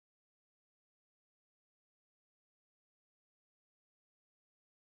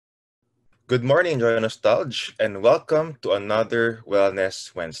Good morning, Joy-Nostalg, and welcome to another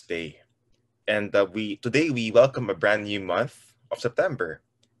Wellness Wednesday. And we today we welcome a brand new month of September.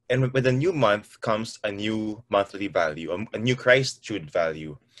 And with a new month comes a new monthly value, a new Christ-tude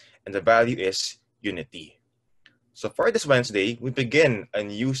value. And the value is unity. So for this Wednesday, we begin a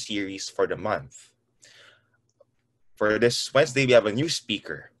new series for the month. For this Wednesday, we have a new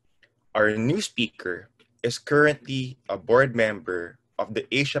speaker. Our new speaker is currently a board member of the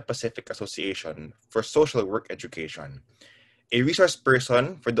Asia Pacific Association for Social Work Education, a resource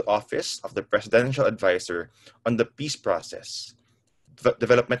person for the Office of the Presidential Advisor on the Peace Process,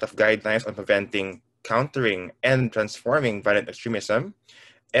 development of guidelines on preventing, countering, and transforming violent extremism,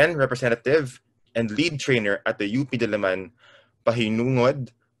 and representative and lead trainer at the UP Diliman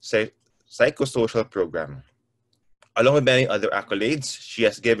Pahinungod Psychosocial Program. Along with many other accolades, she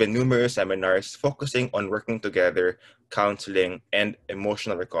has given numerous seminars focusing on working together, counseling, and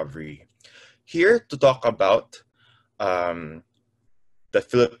emotional recovery. Here to talk about the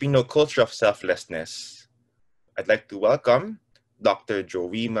Filipino culture of selflessness, I'd like to welcome Dr.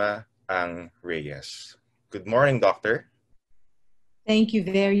 Jowima Reyes. Good morning, Doctor. Thank you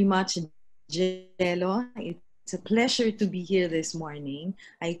very much, Jello. It's a pleasure to be here this morning.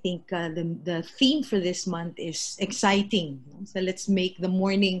 I think the theme for this month is exciting. So let's make the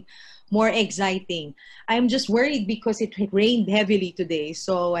morning more exciting. I'm just worried because it rained heavily today.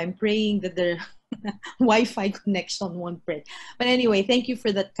 So I'm praying that the Wi-Fi connection won't break. But anyway, thank you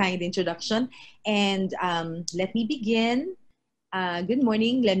for that kind introduction. And let me begin. Good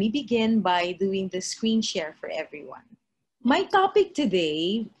morning. Let me begin by doing the screen share for everyone. My topic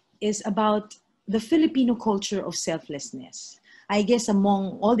today is about the Filipino culture of selflessness. I guess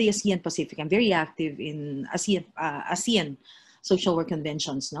among all the ASEAN Pacific, I'm very active in ASEAN social work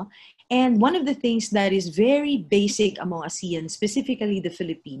conventions, no? And one of the things that is very basic among ASEAN, specifically the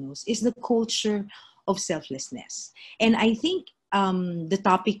Filipinos, is the culture of selflessness. And I think the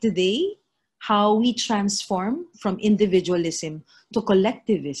topic today, how we transform from individualism to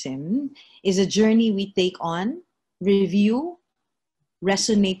collectivism, is a journey we take on, review,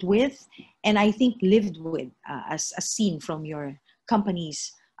 resonate with, and I think lived with as seen from your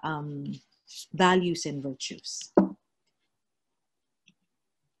company's values and virtues.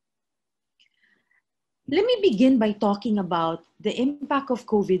 Let me begin by talking about the impact of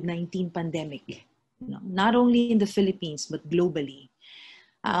COVID-19 pandemic, not only in the Philippines, but globally.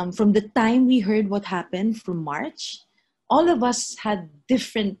 From the time we heard what happened from March, all of us had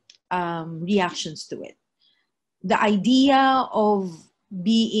different reactions to it. The idea of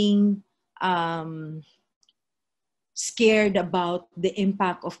being scared about the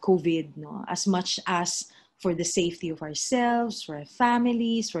impact of COVID, as much as for the safety of ourselves, for our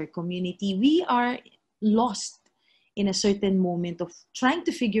families, for our community, we are lost in a certain moment of trying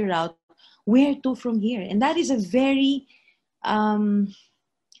to figure out where to from here. And that is a very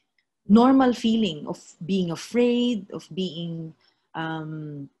normal feeling of being afraid, of being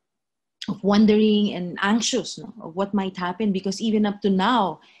of wondering and anxious of what might happen, because even up to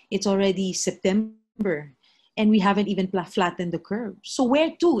now, it's already September and we haven't even flattened the curve. So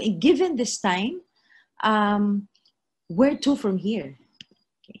where to? And given this time, where to from here?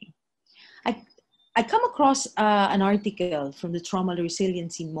 Okay. I come across an article from the Trauma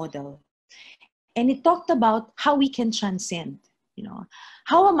Resiliency Model, and it talked about how we can transcend.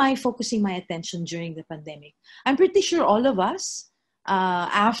 How am I focusing my attention during the pandemic? I'm pretty sure all of us,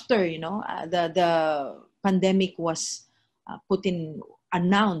 after the pandemic was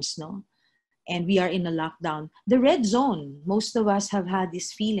announced, and we are in a lockdown, the red zone, most of us have had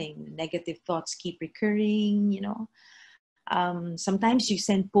this feeling, negative thoughts keep recurring. Sometimes you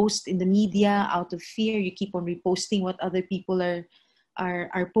send posts in the media out of fear, you keep on reposting what other people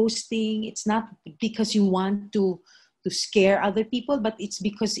are posting. It's not because you want to scare other people, but it's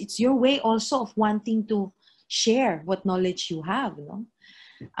because it's your way also of wanting to share what knowledge you have,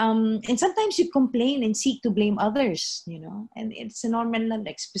 and sometimes you complain and seek to blame others, and it's a normal,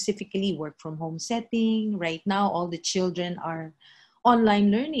 like specifically work from home setting. Right now, all the children are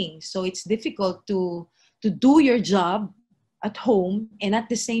online learning, so it's difficult to do your job at home and at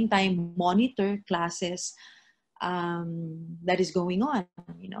the same time monitor classes that is going on.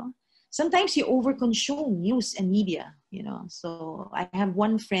 Sometimes you overconsume news and media, so I have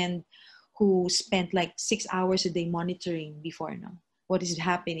one friend who spent like 6 hours a day monitoring before what is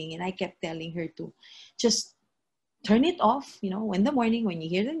happening. And I kept telling her to just turn it off, in the morning when you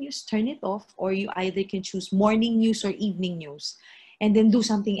hear the news, turn it off, or you either can choose morning news or evening news. and then do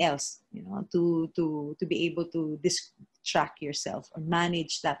something else, to be able to distract yourself or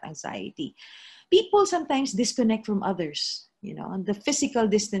manage that anxiety. People sometimes disconnect from others, and the physical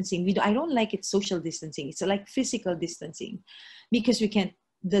distancing. I don't like it social distancing. It's like physical distancing, because we can't,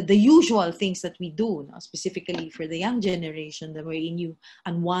 the usual things that we do, specifically for the young generation, the wherein you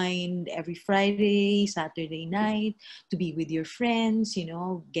unwind every Friday, Saturday night, to be with your friends,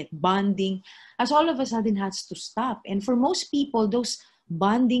 get bonding, as all of a sudden has to stop. And for most people, those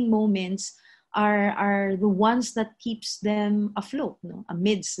bonding moments are the ones that keeps them afloat,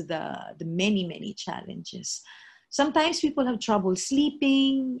 amidst the many challenges. Sometimes people have trouble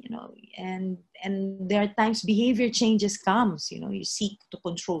sleeping, and there are times behavior changes comes. You seek to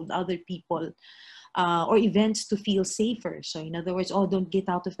control other people, or events to feel safer. So in other words, oh, don't get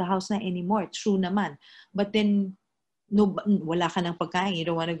out of the house na anymore. True naman. But then, no, wala ka ng pagkain, you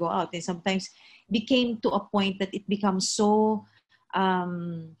don't want to go out. And sometimes became to a point that it becomes so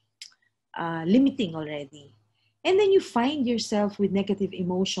limiting already. And then you find yourself with negative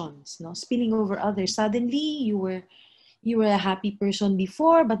emotions, spilling over others. Suddenly, you were a happy person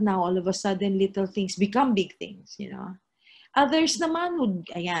before, but now all of a sudden, little things become big things, Others naman would,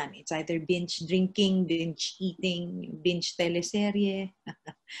 ayan, it's either binge drinking, binge eating, binge teleserye,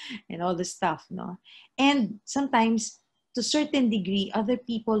 and all the stuff, And sometimes, to a certain degree, other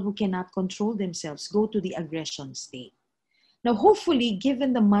people who cannot control themselves go to the aggression state. Now, hopefully,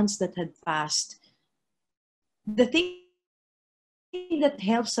 given the months that had passed, the thing that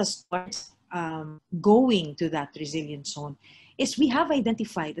helps us towards going to that resilient zone is we have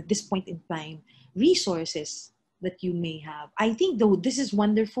identified at this point in time resources that you may have. I think, though, this is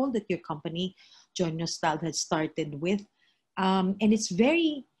wonderful that your company, Joy-Nostalg, has started with. And it's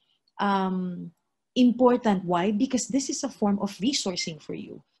very important. Why? Because this is a form of resourcing for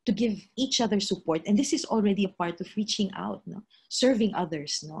you to give each other support. And this is already a part of reaching out, serving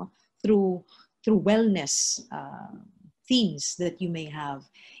others, through wellness themes that you may have.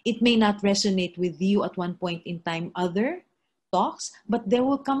 It may not resonate with you at one point in time, other talks, but there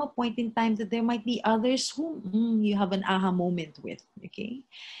will come a point in time that there might be others whom you have an aha moment with, okay?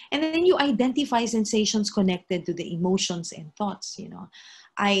 And then you identify sensations connected to the emotions and thoughts,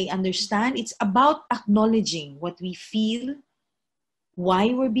 I understand it's about acknowledging what we feel, why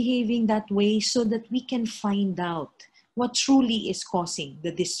we're behaving that way, so that we can find out what truly is causing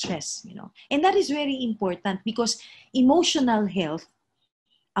the distress, And that is very important, because emotional health,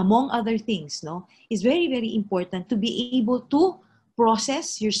 among other things, is very important to be able to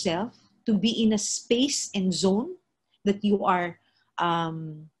process yourself, to be in a space and zone that you are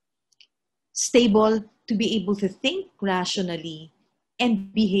stable, to be able to think rationally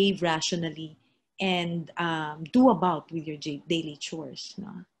and behave rationally, and do about with your daily chores.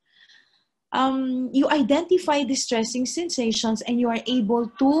 You identify distressing sensations, and you are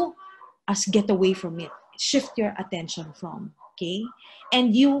able to get away from it, shift your attention from, okay?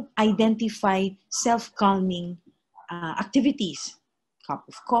 And you identify self-calming activities, cup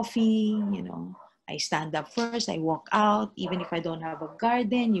of coffee, I stand up first, I walk out, even if I don't have a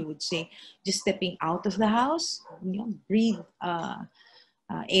garden, you would say, just stepping out of the house, breathe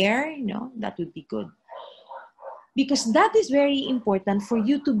air, that would be good. Because that is very important for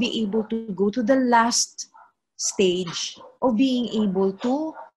you to be able to go to the last stage of being able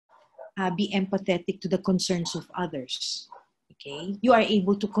to be empathetic to the concerns of others. Okay? You are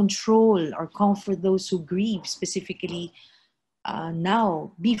able to control or comfort those who grieve, specifically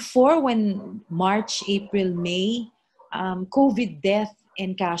now. Before, when March, April, May, COVID death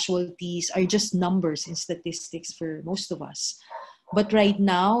and casualties are just numbers and statistics for most of us. But right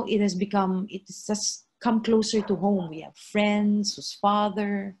now, it has just come closer to home. We have friends whose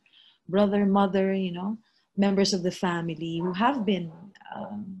father, brother, mother, members of the family who have been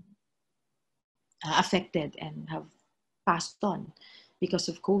affected and have passed on because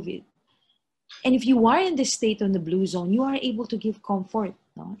of COVID. And if you are in this state on the blue zone, you are able to give comfort.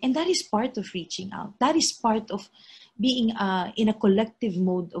 And that is part of reaching out. That is part of being in a collective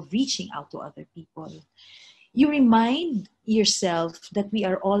mode of reaching out to other people. You remind yourself that we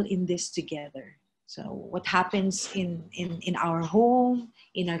are all in this together. So what happens in our home,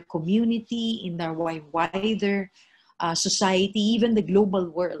 in our community, in our wider society, even the global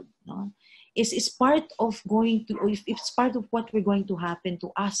world, is part of going to, if it's part of what we're going to happen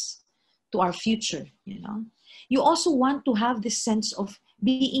to us, to our future, You also want to have this sense of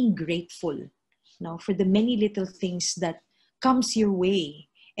being grateful, for the many little things that comes your way.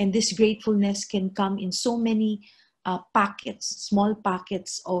 And this gratefulness can come in so many small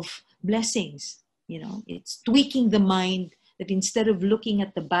packets of blessings. It's tweaking the mind that instead of looking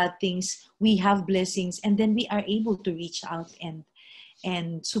at the bad things, we have blessings, and then we are able to reach out and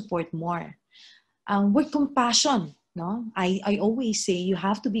and support more. With compassion, no? I always say you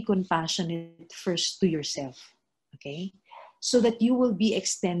have to be compassionate first to yourself, okay? So that you will be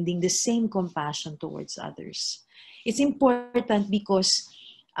extending the same compassion towards others. It's important because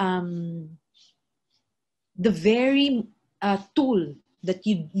the very tool that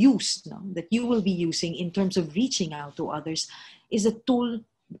you use, no, that you will be using in terms of reaching out to others is a tool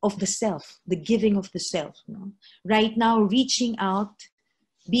of the self, the giving of the self. No? Right now, reaching out,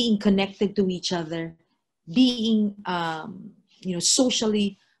 being connected to each other, being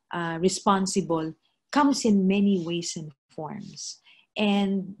socially responsible comes in many ways and forms.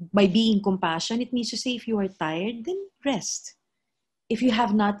 And by being compassionate, it means to say if you are tired, then rest. If you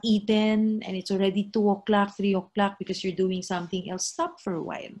have not eaten and it's already 2 o'clock, 3 o'clock because you're doing something else, stop for a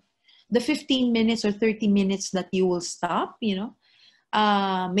while. The 15 minutes or 30 minutes that you will stop, may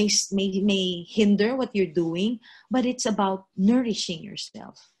hinder what you're doing, but it's about nourishing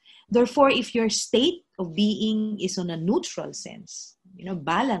yourself. Therefore, if your state of being is on a neutral sense,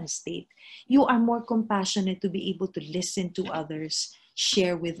 balanced state, you are more compassionate to be able to listen to others,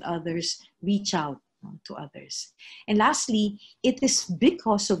 share with others, reach out to others. And lastly, it is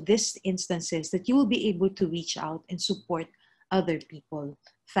because of these instances that you will be able to reach out and support other people,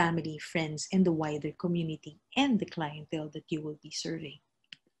 family, friends, and the wider community and the clientele that you will be serving.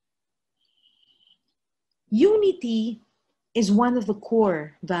 Unity is one of the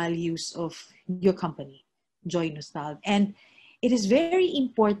core values of your company, Joy-Nostalg. And it is very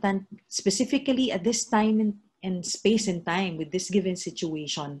important, specifically at this time and space and time with this given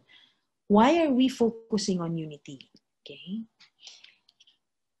situation. Why are we focusing on unity? Okay.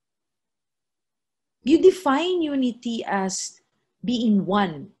 You define unity as being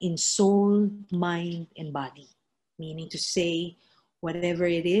one in soul, mind, and body. Meaning to say, whatever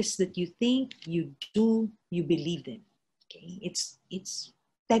it is that you think, you do, you believe in. Okay. It's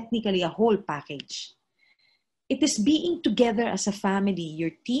technically a whole package. It is being together as a family,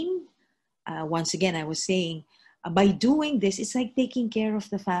 your team. Once again, I was saying, by doing this, it's like taking care of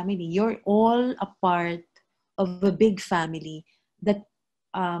the family. You're all a part of a big family that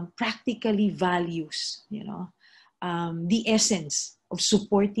practically values, the essence of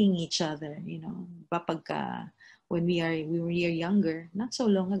supporting each other. When we were younger, not so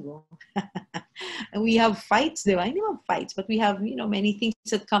long ago, and we have fights, diba? Hindi naman fights, but we have, many things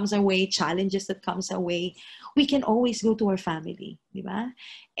that comes our way, challenges that comes our way. We can always go to our family, diba?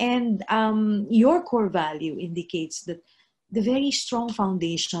 And your core value indicates that the very strong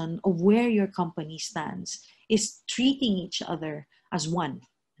foundation of where your company stands is treating each other as one,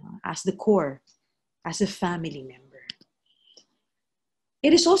 as the core, as a family member.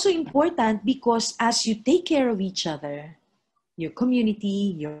 It is also important because as you take care of each other, your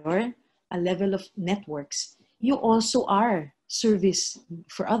community, your level of networks, you also are service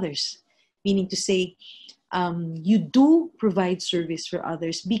for others. Meaning to say, you do provide service for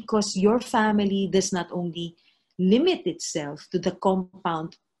others because your family does not only limit itself to the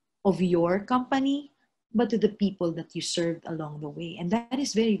compound of your company, but to the people that you served along the way. And that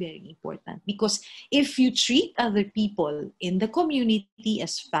is very, very important because if you treat other people in the community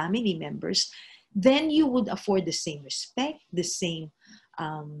as family members, then you would afford the same respect, the same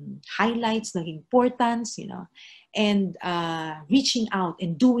highlights, the importance, and reaching out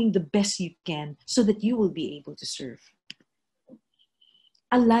and doing the best you can so that you will be able to serve.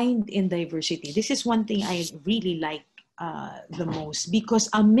 Aligned in diversity. This is one thing I really like the most because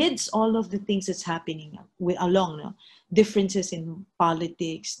amidst all of the things that's happening along differences in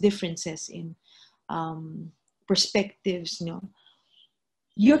politics, differences in perspectives,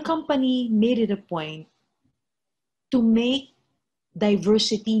 your company made it a point to make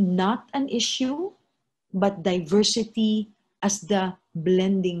diversity not an issue, but diversity as the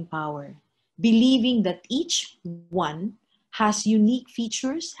blending power, believing that each one has unique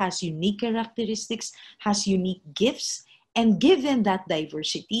features, has unique characteristics, has unique gifts, and given that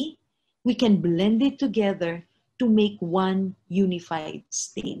diversity, we can blend it together to make one unified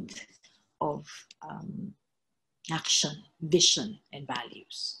state of action, vision, and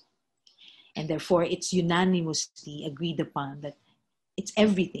values. And therefore, it's unanimously agreed upon that it's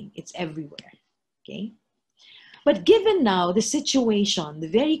everything, it's everywhere, okay? But given now the situation, the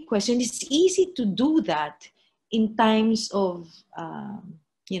very question, it's easy to do that in times of,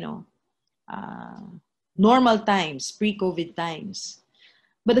 normal times, pre-COVID times.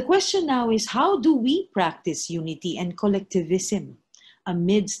 But the question now is, how do we practice unity and collectivism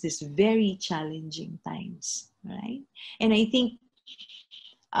amidst these very challenging times, right? And I think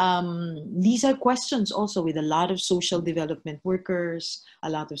these are questions also with a lot of social development workers, a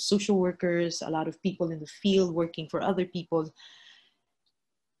lot of social workers, a lot of people in the field working for other people.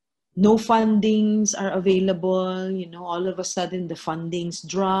 no fundings are available, all of a sudden the fundings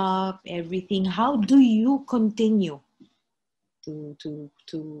drop, everything. How do you continue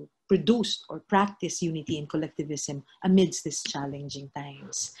to produce or practice unity and collectivism amidst these challenging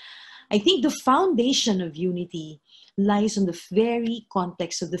times? I think the foundation of unity lies on the very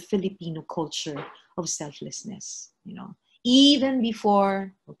context of the Filipino culture of selflessness. Even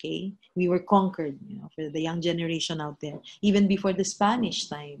before, okay, we were conquered, for the young generation out there, even before the Spanish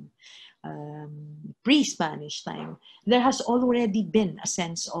time, pre-Spanish time, there has already been a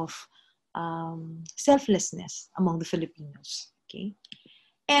sense of selflessness among the Filipinos. Okay,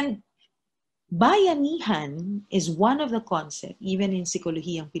 and bayanihan is one of the concepts, even in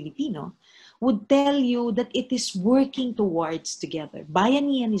Psikolohiyang Filipino, would tell you that it is working towards together.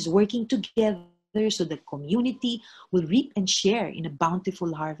 Bayanihan is working together so the community will reap and share in a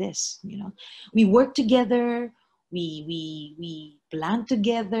bountiful harvest. We work together, we plan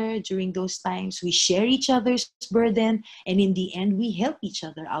together during those times, we share each other's burden, and in the end, we help each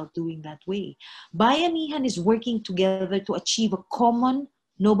other out doing that way. Bayanihan is working together to achieve a common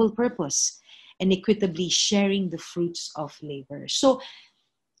noble purpose and equitably sharing the fruits of labor. So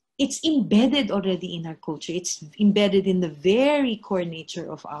it's embedded already in our culture. It's embedded in the very core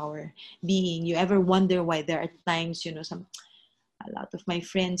nature of our being. You ever wonder why there are times, a lot of my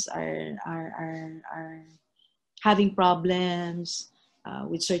friends are having problems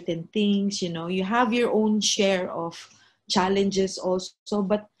with certain things. You have your own share of challenges also,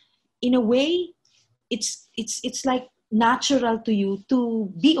 but in a way, it's like natural to you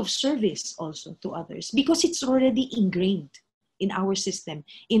to be of service also to others because it's already ingrained in our system,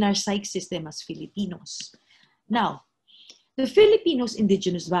 in our psych system as Filipinos. Now, the Filipinos'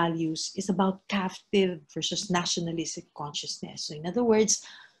 indigenous values is about captive versus nationalistic consciousness. So in other words,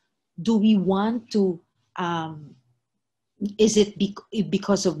 do we want to is it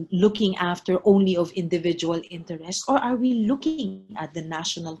because of looking after only of individual interests, or are we looking at the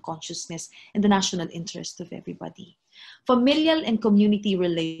national consciousness and the national interest of everybody? Familial and community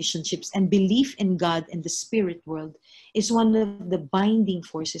relationships and belief in God and the spirit world is one of the binding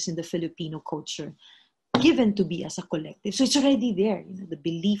forces in the Filipino culture, given to be as a collective. So it's already there, the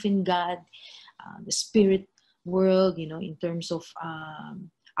belief in God, the spirit world, in terms of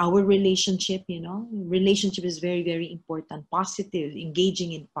our relationship, relationship is very, very important, positive,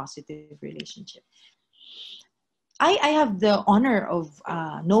 engaging in positive relationship. I have the honor of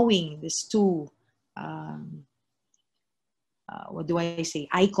knowing these two, what do I say,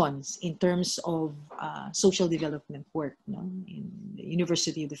 icons in terms of social development work in the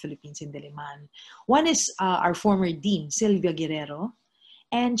University of the Philippines in Diliman. One is our former dean, Sylvia Guerrero,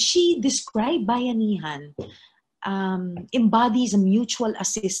 and she described bayanihan embodies a mutual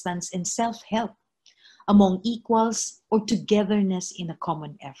assistance and self-help among equals or togetherness in a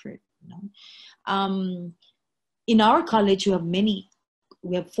common effort. In our college,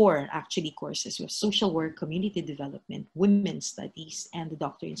 we have 4 actually courses. We have social work, community development, women's studies, and the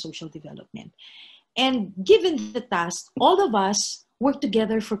doctor in social development. And given the task, all of us work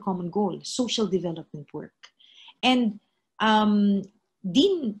together for common goals, social development work. And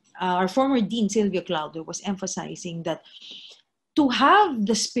our former dean, Sylvia Claudio, was emphasizing that to have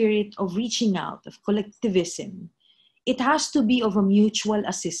the spirit of reaching out, of collectivism, it has to be of a mutual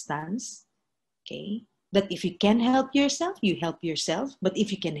assistance, okay? That if you can help yourself, you help yourself. But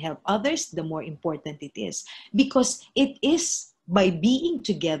if you can help others, the more important it is. Because it is by being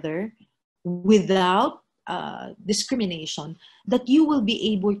together without discrimination that you will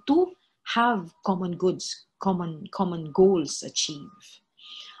be able to have common goods, common goals achieved.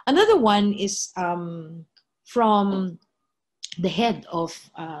 Another one is from the head of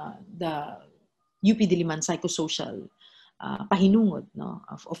the UP Diliman Psychosocial pahinungod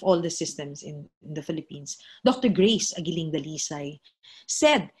of all the systems in the Philippines. Dr. Grace Aguiling Dalisay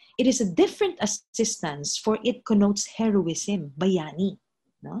said, it is a different assistance for it connotes heroism, bayani.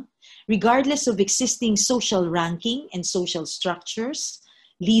 Regardless of existing social ranking and social structures,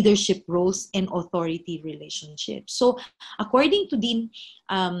 leadership roles, and authority relationships. So according to Dean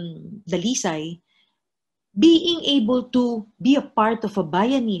Dalisay, being able to be a part of a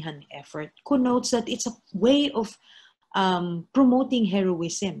bayanihan effort connotes that it's a way of promoting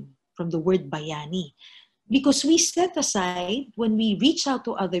heroism from the word bayani. Because we set aside, when we reach out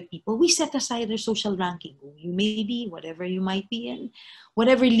to other people, we set aside their social ranking. Who you may be, whatever you might be in,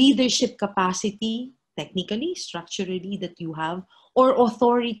 whatever leadership capacity, technically, structurally, that you have, or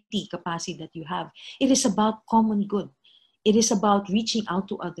authority capacity that you have. It is about common good. It is about reaching out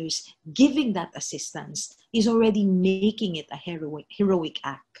to others, giving that assistance is already making it a heroic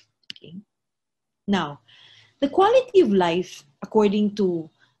act. Okay? Now, the quality of life, according to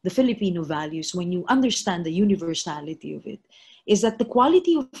the Filipino values, when you understand the universality of it, is that the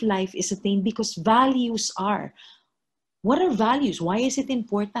quality of life is attained because values are. What are values? Why is it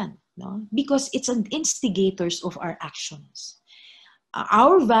important? No? Because it's an instigators of our actions.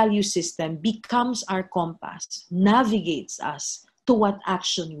 Our value system becomes our compass, navigates us to what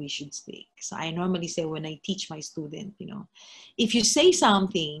action we should take. So I normally say when I teach my student, if you say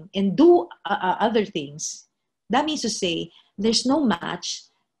something and do other things, that means to say there's no match,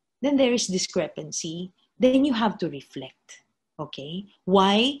 then there is discrepancy, then you have to reflect. Okay?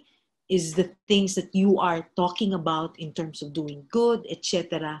 Why is the things that you are talking about in terms of doing good,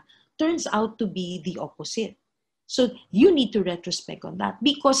 etc., turns out to be the opposite? So you need to retrospect on that,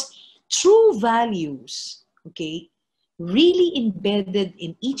 because true values, okay, really embedded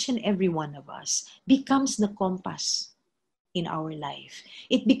in each and every one of us, becomes the compass in our life.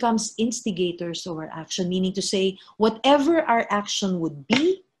 It becomes instigators of our action, meaning to say whatever our action would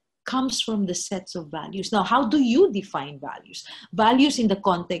be comes from the sets of values. Now, how do you define values? Values in the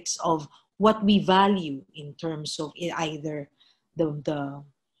context of what we value in terms of either the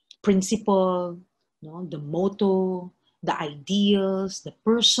principle, the motto, the ideals, the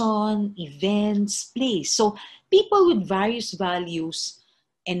person, events, place. So people with various values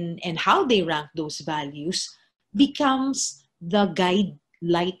and how they rank those values becomes the guide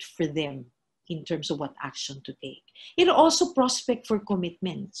light for them in terms of what action to take. It also prospect for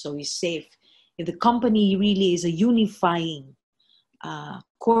commitment. So we say if the company really is a unifying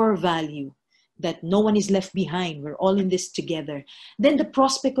core value, that no one is left behind, we're all in this together, then the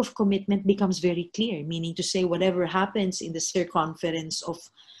prospect of commitment becomes very clear, meaning to say whatever happens in the circumference of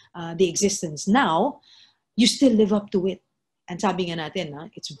the existence now, you still live up to it. And sabi nga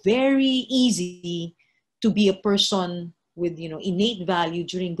natin, it's very easy to be a person with innate value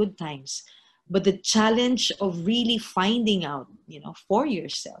during good times. But the challenge of really finding out, for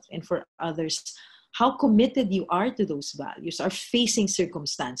yourself and for others, how committed you are to those values are facing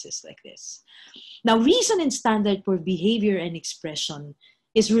circumstances like this. Now, reason and standard for behavior and expression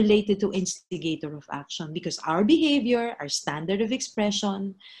is related to instigator of action, because our behavior, our standard of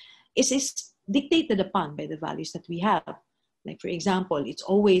expression is dictated upon by the values that we have. Like, for example, it's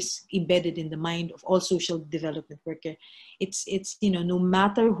always embedded in the mind of all social development worker. It's no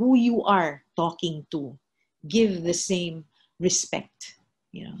matter who you are talking to, give the same respect.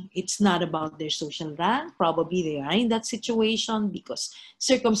 It's not about their social rank. Probably they are in that situation because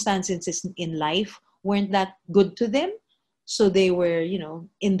circumstances in life weren't that good to them. So they were,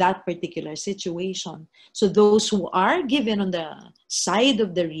 in that particular situation. So those who are given on the side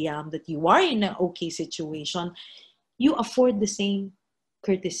of the realm that you are in an okay situation, you afford the same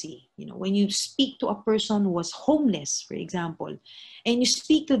courtesy. When you speak to a person who was homeless, for example, and you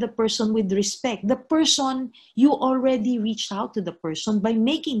speak to the person with respect, the person, you already reached out to the person by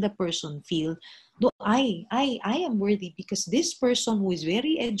making the person feel, I am worthy because this person who is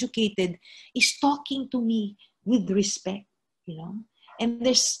very educated is talking to me with respect, and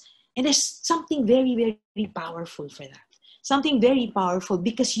there's something very, very powerful for that. Something very powerful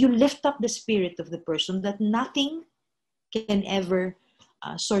because you lift up the spirit of the person that nothing can ever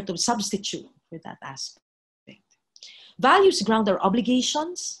sort of substitute for that aspect. Values ground our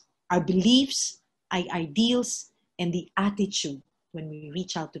obligations, our beliefs, our ideals, and the attitude when we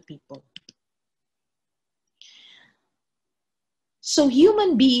reach out to people. So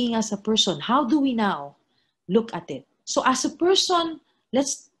human being as a person, how do we now look at it? So as a person,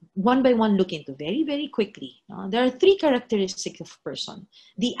 let's one by one look into very, very quickly. There are 3 characteristics of a person.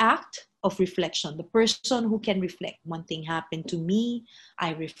 The act of reflection, the person who can reflect. One thing happened to me,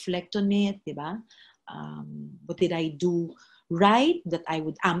 I reflect on it, diba? What did I do right that I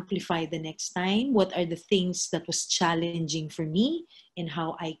would amplify the next time? What are the things that was challenging for me and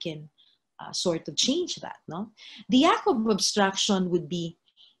how I can sort of change that? No? The act of abstraction would be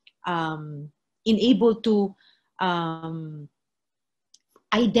able to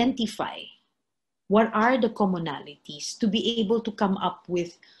identify what are the commonalities to be able to come up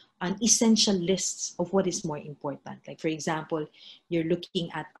with an essential lists of what is more important. Like, for example, you're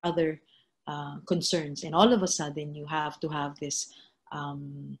looking at other concerns and all of a sudden you have to have this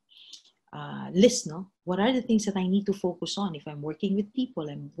list, no? What are the things that I need to focus on? If I'm working with people,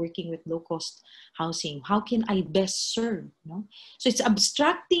 I'm working with low-cost housing, how can I best serve, no? So it's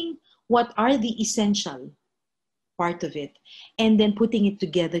abstracting what are the essential part of it and then putting it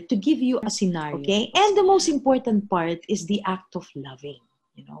together to give you a scenario, okay? And the most important part is the act of loving.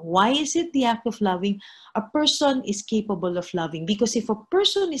 Why is it the act of loving? A person is capable of loving because if a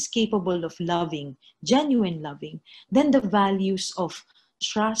person is capable of loving, genuine loving, then the values of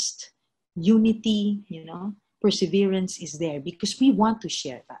trust, unity, perseverance is there because we want to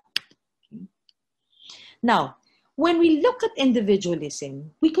share that. Okay? Now, when we look at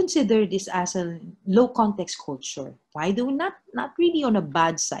individualism, we consider this as a low context culture. Why do we not really on a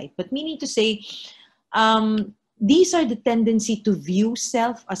bad side, but meaning to say, these are the tendency to view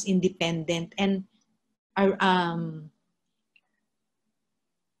self as independent and are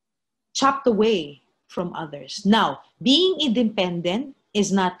chopped away from others. Now, being independent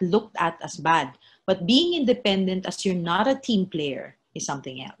is not looked at as bad, but being independent as you're not a team player is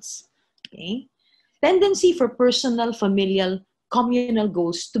something else. Okay? Tendency for personal, familial, communal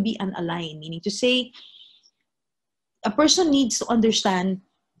goals to be unaligned, meaning to say, a person needs to understand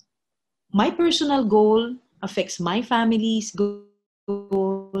my personal goal affects my family's goal,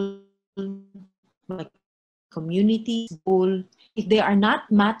 my community's goal. If they are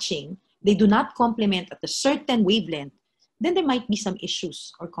not matching, they do not complement at a certain wavelength, then there might be some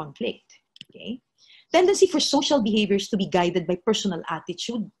issues or conflict. Okay? Tendency for social behaviors to be guided by personal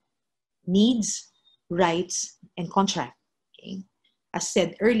attitude, needs, rights, and contract. Okay? As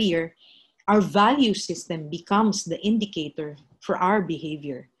said earlier, our value system becomes the indicator for our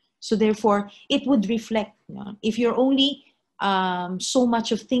behavior. So therefore, it would reflect, if you're only so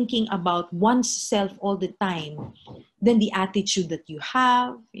much of thinking about oneself all the time, then the attitude that you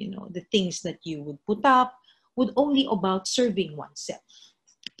have, the things that you would put up would only about serving oneself.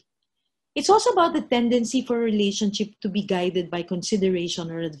 It's also about the tendency for a relationship to be guided by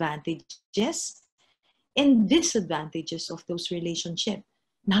consideration or advantages and disadvantages of those relationships,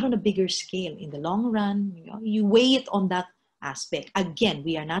 not on a bigger scale. In the long run, you weigh it on that aspect. Again,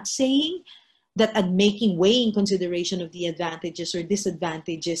 we are not saying that weighing consideration of the advantages or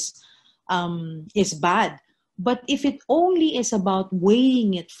disadvantages is bad. But if it only is about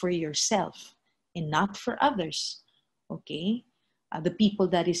weighing it for yourself and not for others, okay, the people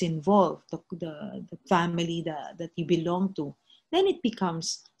that is involved, the family that you belong to, then it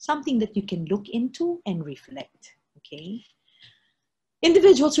becomes something that you can look into and reflect, okay?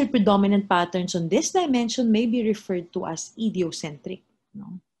 Individuals with predominant patterns on this dimension may be referred to as idiocentric,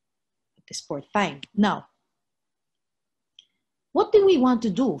 at this point time. Now, what do we want to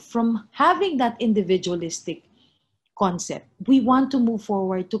do? From having that individualistic concept, we want to move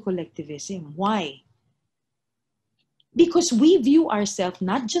forward to collectivism. Why? Because we view ourselves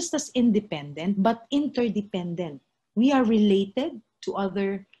not just as independent, but interdependent. We are related to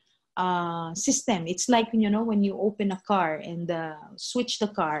other system. It's like, when you open a car and switch the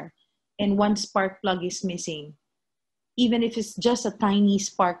car and one spark plug is missing, even if it's just a tiny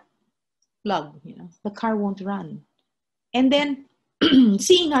spark plug, the car won't run. And then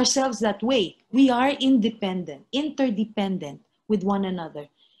seeing ourselves that way, we are independent, interdependent with one another,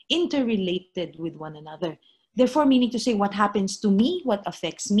 interrelated with one another. Therefore, meaning to say, what happens to me, what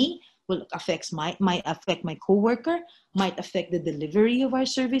affects me, will might affect my coworker, might affect the delivery of our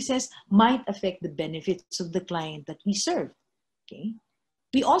services, might affect the benefits of the client that we serve. Okay.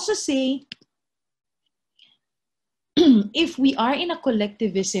 We also say, if we are in a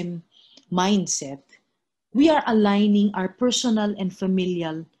collectivism mindset, we are aligning our personal and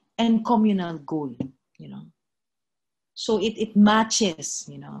familial and communal goal, So it matches,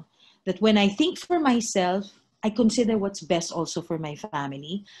 that when I think for myself, I consider what's best also for my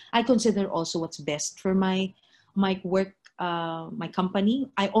family. I consider also what's best for my work, my company.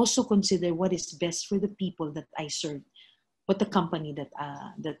 I also consider what is best for the people that I serve, but the company that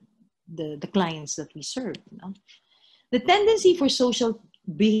the clients that we serve. The tendency for social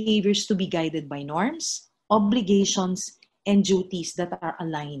behaviors to be guided by norms, obligations, and duties that are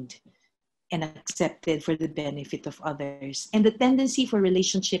aligned and accepted for the benefit of others, and the tendency for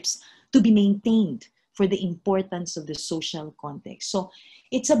relationships to be maintained for the importance of the social context. So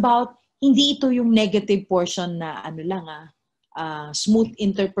it's about, hindi ito yung negative portion na smooth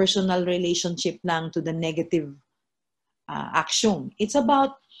interpersonal relationship lang to the negative action. It's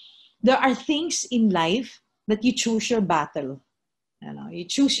about, there are things in life that you choose your battle. You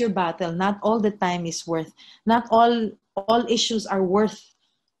choose your battle. Not all the time is worth, not all issues are worth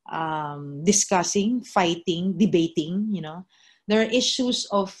discussing, fighting, debating. There are issues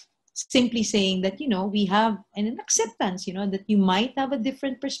of simply saying that, we have an acceptance, that you might have a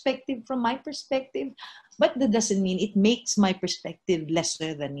different perspective from my perspective, but that doesn't mean it makes my perspective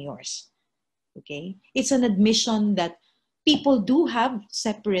lesser than yours. Okay? It's an admission that people do have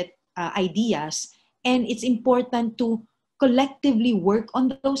separate ideas, and it's important to collectively work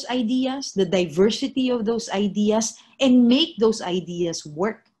on those ideas, the diversity of those ideas, and make those ideas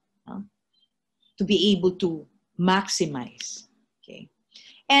work to be able to maximize. Okay.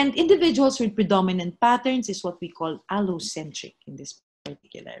 And individuals with predominant patterns is what we call allocentric in this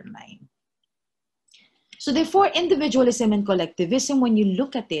particular line. So therefore, individualism and collectivism, when you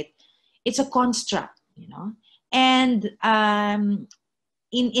look at it, it's a construct, you know. And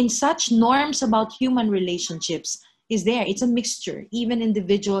in such norms about human relationships is there. It's a mixture. Even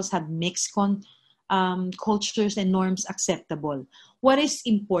individuals have mixed cultures and norms acceptable. What is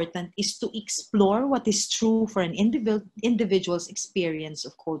important is to explore what is true for an individual's experience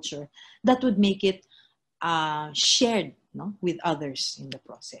of culture that would make it shared, no, with others in the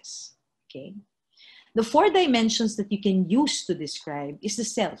process. Okay. The four dimensions that you can use to describe is the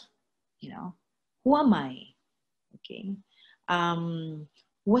self. You know, who am I? Okay.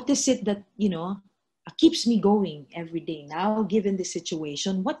 What is it that, you know, keeps me going every day? Now, given the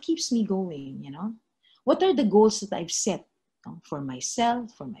situation, what keeps me going? You know, what are the goals that I've set, you know, for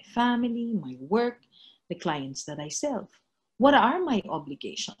myself, for my family, my work, the clients that I serve? What are my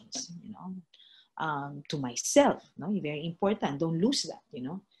obligations? You know, to myself. No, very important. Don't lose that. You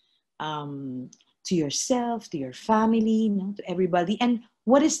know, to yourself, to your family, you know, to everybody. And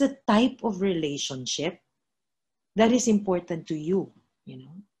what is the type of relationship that is important to you? You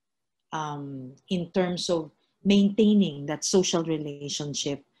know, in terms of maintaining that social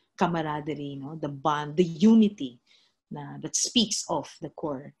relationship, camaraderie, you know, the bond, the unity that speaks of the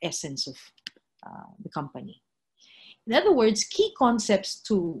core essence of the company. In other words, key concepts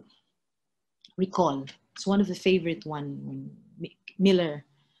to recall. It's one of the favorite one when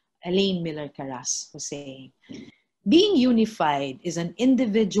Elaine Miller Caras was saying, being unified is an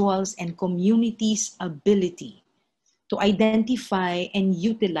individual's and community's ability to identify and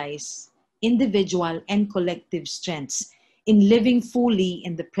utilize individual and collective strengths in living fully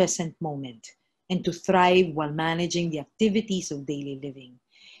in the present moment and to thrive while managing the activities of daily living.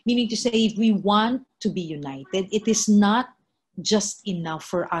 Meaning to say, if we want to be united, it is not just enough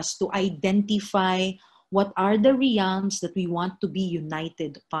for us to identify what are the realms that we want to be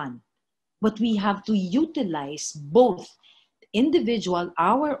united upon, but we have to utilize both individual,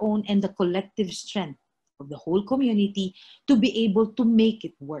 our own, and the collective strength of the whole community to be able to make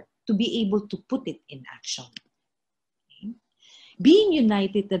it work, to be able to put it in action. Okay? Being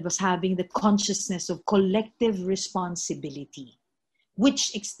united, that was having the consciousness of collective responsibility,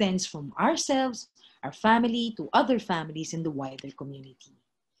 which extends from ourselves, our family, to other families in the wider community.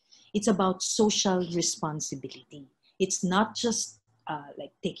 It's about social responsibility. It's not just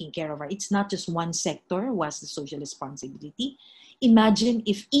like taking care of it's not just one sector was the social responsibility. Imagine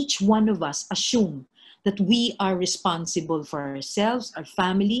if each one of us assume that we are responsible for ourselves, our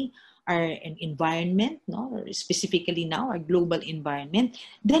family, our environment, no, or specifically now our global environment,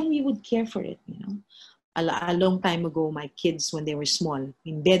 then we would care for it, you know. A long time ago, my kids, when they were small,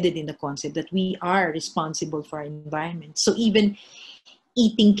 embedded in the concept that we are responsible for our environment. So even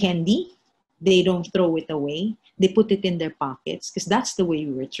eating candy, they don't throw it away. They put it in their pockets because that's the way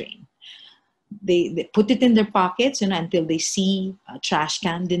we were trained. They put it in their pockets, you know, until they see a trash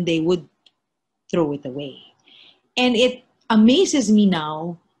can, then they would throw it away. And it amazes me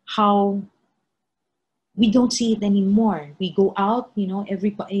now how we don't see it anymore. We go out, you know,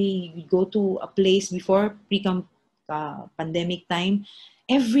 we go to a place before pandemic time,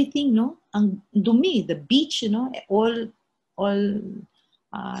 everything, no, ang dumi, the beach, you know, all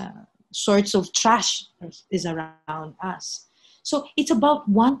sorts of trash is around us. So it's about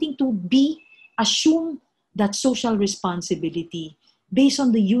wanting to assume that social responsibility based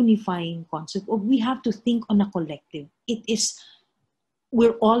on the unifying concept of we have to think on a collective.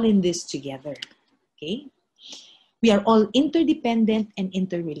 We're all in this together. Okay? We are all interdependent and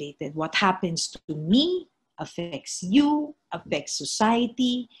interrelated. What happens to me affects you, affects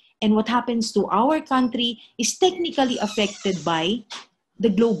society, and what happens to our country is technically affected by the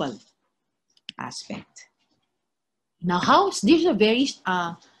global aspect. Now, these are very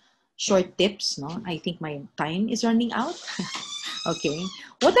short tips. No, I think my time is running out. Okay.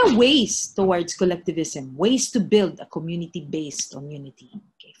 What are ways towards collectivism? Ways to build a community based on unity.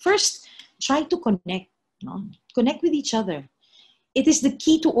 Okay. First, try to connect. No? Connect with each other. It is the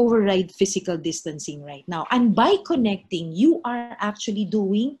key to override physical distancing right now. And by connecting, you are actually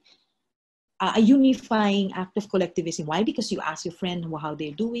doing a unifying act of collectivism. Why? Because you ask your friend how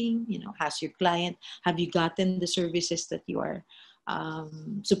they're doing, you know, ask your client, have you gotten the services that you are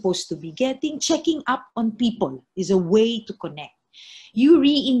supposed to be getting? Checking up on people is a way to connect. You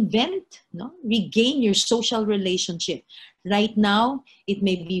reinvent, no? Regain your social relationship. Right now, it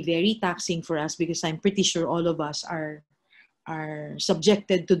may be very taxing for us because I'm pretty sure all of us are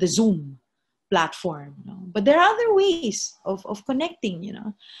subjected to the Zoom platform. You know? But there are other ways of connecting, you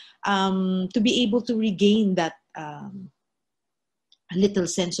know, to be able to regain that a little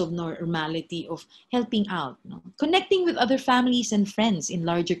sense of normality of helping out. No? Connecting with other families and friends in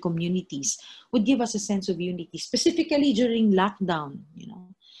larger communities would give us a sense of unity, specifically during lockdown.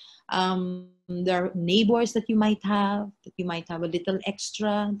 There are neighbors that you might have a little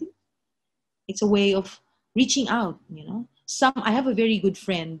extra. It's a way of reaching out. I have a very good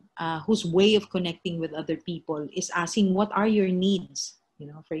friend whose way of connecting with other people is asking, what are your needs?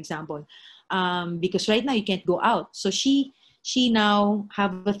 For example, because right now you can't go out. So she now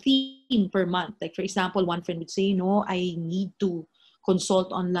have a theme per month. Like, for example, one friend would say, I need to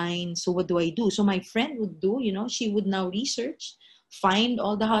consult online. So what do I do? So my friend would do, she would now research, find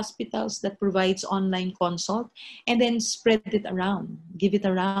all the hospitals that provides online consult, and then spread it around, give it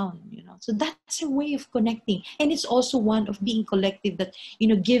around. So that's a way of connecting. And it's also one of being collective, that,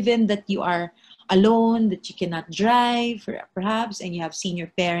 given that you are alone, that you cannot drive perhaps, and you have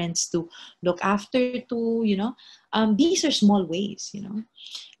senior parents to look after too, these are small ways.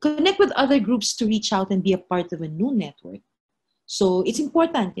 Connect with other groups to reach out and be a part of a new network. So it's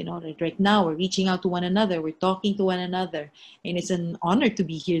important, right now we're reaching out to one another, we're talking to one another, and it's an honor to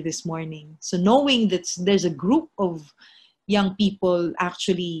be here this morning. So knowing that there's a group of young people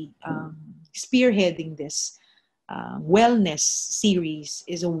actually spearheading this wellness series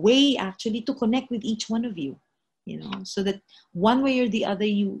is a way actually to connect with each one of you, so that one way or the other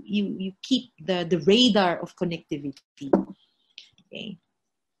you keep the radar of connectivity. Okay.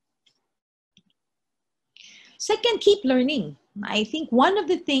 Second, keep learning. I think one of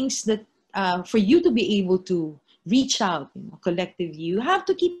the things that for you to be able to reach out, collectively, you have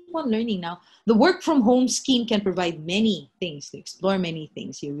to keep on learning. Now, the work from home scheme can provide many things, to explore many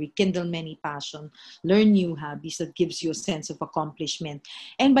things. You rekindle many passion, learn new hobbies that gives you a sense of accomplishment.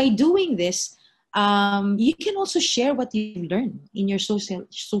 And by doing this, you can also share what you've learned in your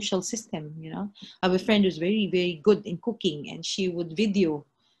social system. I have a friend who's very, very good in cooking, and she would video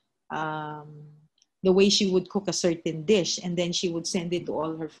um, the way she would cook a certain dish, and then she would send it to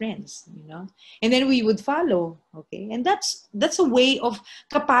all her friends, and then we would follow. Okay. And that's a way of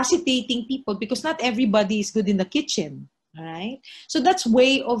capacitating people, because not everybody is good in the kitchen. All right. So that's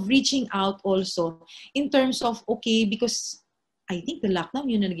way of reaching out also in terms of, okay, because I think the lockdown,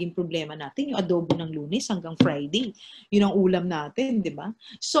 yun na naging problema natin, yung adobo ng Lunes hanggang Friday, yun ang ulam natin, di ba?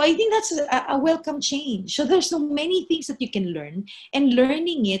 So I think that's a welcome change. So there's so many things that you can learn, and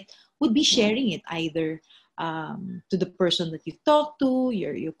learning it would be sharing it either to the person that you talk to,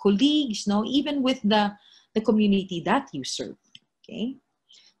 your colleagues, even with the community that you serve. Okay.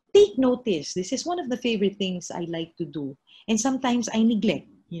 Take notice. This is one of the favorite things I like to do. And sometimes I neglect.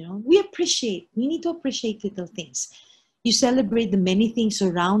 We need to appreciate little things. You celebrate the many things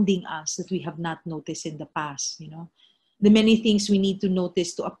surrounding us that we have not noticed in the past, the many things we need to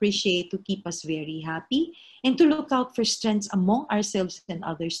notice, to appreciate, to keep us very happy, and to look out for strengths among ourselves and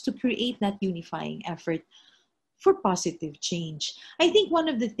others to create that unifying effort for positive change. I think one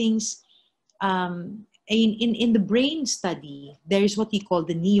of the things in the brain study, there is what you call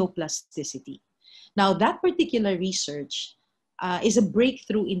the neoplasticity. Now, that particular research is a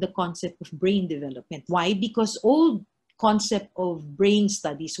breakthrough in the concept of brain development. Why? Because old concept of brain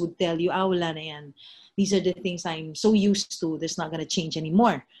studies would tell you, wala na yan. These are the things I'm so used to, that's not going to change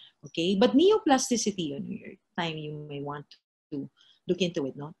anymore. Okay? But neoplasticity, on your time you may want to look into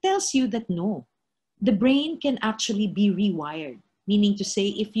it, tells you that no, the brain can actually be rewired. Meaning to say,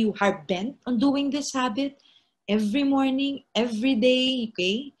 if you are bent on doing this habit every morning, every day,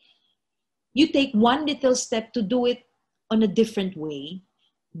 okay, you take one little step to do it on a different way,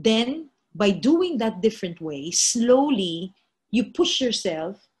 then by doing that different way, slowly you push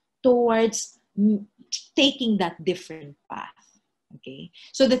yourself towards taking that different path. Okay.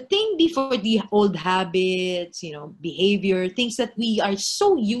 So the thing before, the old habits, behavior, things that we are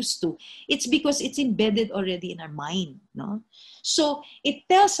so used to, it's because it's embedded already in our mind. So it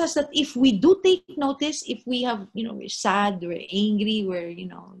tells us that if we do take notice, if we have, we're sad, we're angry, we're,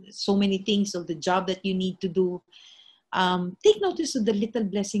 so many things of the job that you need to do, take notice of the little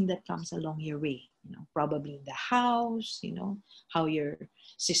blessing that comes along your way. Probably in the house, how your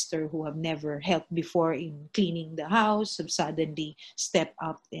sister who have never helped before in cleaning the house have suddenly step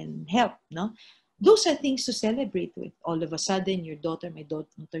up and help. Those are things to celebrate with. All of a sudden, my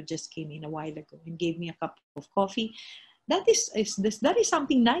daughter just came in a while ago and gave me a cup of coffee. That is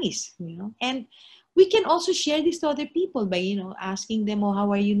something nice, and we can also share this to other people by, asking them, how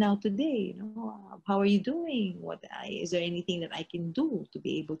are you now today? How are you doing? Is there anything that I can do to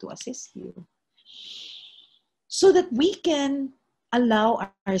be able to assist you? So that we can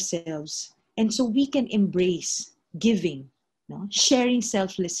allow ourselves, and so we can embrace giving, sharing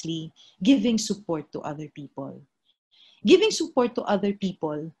selflessly, giving support to other people. Giving support to other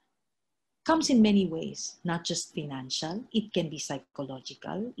people comes in many ways, not just financial. It can be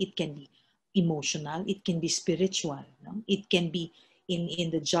psychological, it can be emotional, it can be spiritual. No? It can be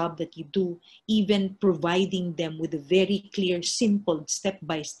in the job that you do, even providing them with a very clear, simple,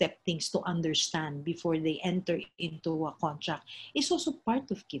 step-by-step things to understand before they enter into a contract is also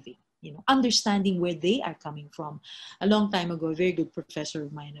part of giving. Understanding where they are coming from. A long time ago, a very good professor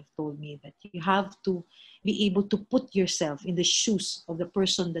of mine have told me that you have to be able to put yourself in the shoes of the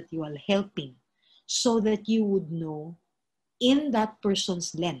person that you are helping so that you would know in that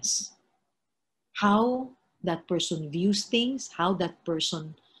person's lens how that person views things, how that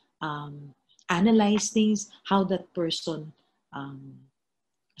person analyze things, how that person um,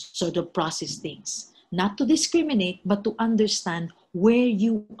 sort of process things. Not to discriminate, but to understand where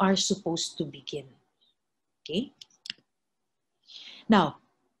you are supposed to begin. Okay? Now,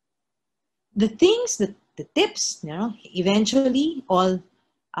 the things, the tips, eventually all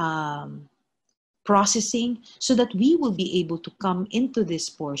um, processing so that we will be able to come into this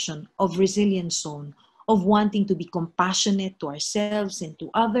portion of resilience zone of wanting to be compassionate to ourselves and to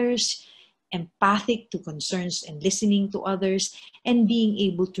others, empathic to concerns and listening to others, and being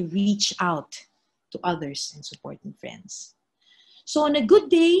able to reach out to others and supporting friends. So on a good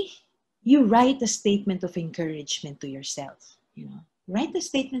day, you write a statement of encouragement to yourself. Write a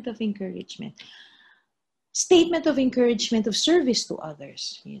statement of encouragement. Statement of encouragement of service to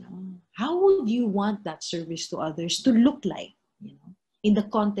others. How would you want that service to others to look like? In the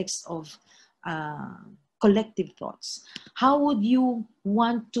context of uh, collective thoughts. How would you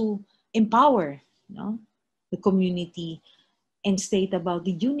want to empower, the community and state about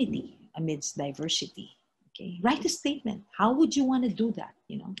the unity amidst diversity? Okay, write a statement. How would you want to do that?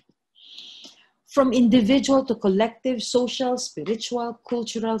 From individual to collective, social, spiritual,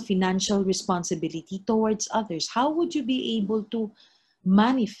 cultural, financial responsibility towards others. How would you be able to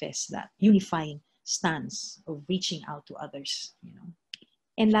manifest that unifying stance of reaching out to others?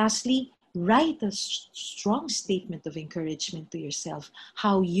 And lastly, write a strong statement of encouragement to yourself,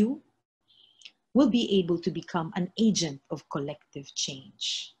 how you will be able to become an agent of collective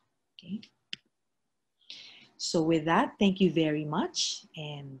change. Okay. So with that, thank you very much,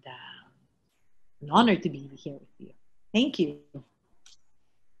 and an honor to be here with you. Thank you.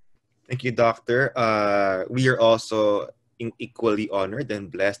 Thank you, Doctor. We are also equally honored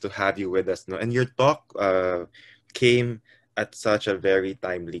and blessed to have you with us. No? And your talk came at such a very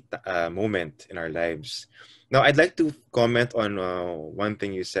timely moment in our lives. Now, I'd like to comment on one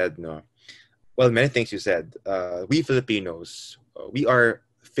thing you said. No, well, many things you said. We Filipinos, we are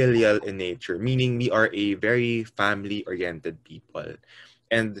filial in nature, meaning we are a very family-oriented people.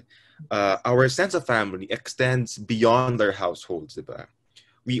 And our sense of family extends beyond our households, diba?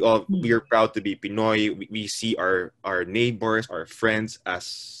 We are proud to be Pinoy. We see our neighbors, our friends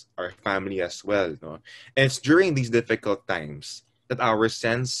as our family as well. No? And it's during these difficult times that our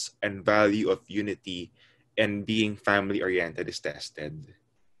sense and value of unity and being family oriented is tested.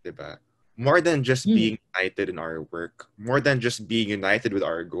 Diba? More than just Mm. being united in our work, more than just being united with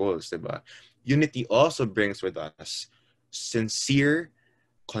our goals, diba? Unity also brings with us sincere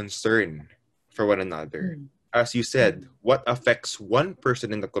concern for one another. Mm. As you said, what affects one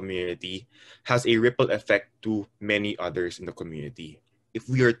person in the community has a ripple effect to many others in the community. If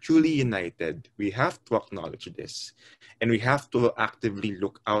we are truly united, we have to acknowledge this, and we have to actively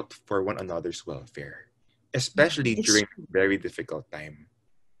look out for one another's welfare, especially It's during a very difficult time.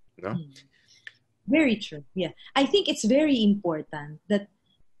 No? very true. Yeah. I think it's very important that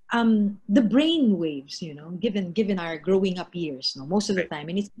the brain waves, given our growing up years, most of the Right. time,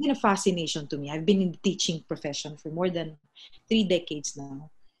 and it's been a fascination to me. I've been in the teaching profession for more than 3 decades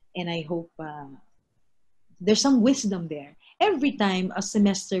now, and I hope there's some wisdom there. Every time a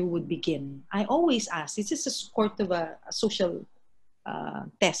semester would begin, I always ask. This is a sort of a social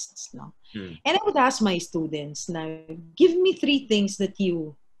tests, no, Hmm. and I would ask my students, now, give me 3 things that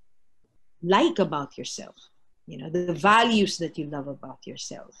you like about yourself, the values that you love about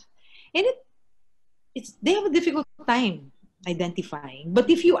yourself. And it's they have a difficult time identifying. But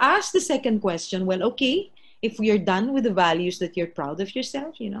if you ask the second question, well, okay, if you're done with the values that you're proud of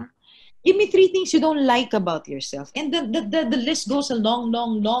yourself, give me 3 things you don't like about yourself. And the list goes a long,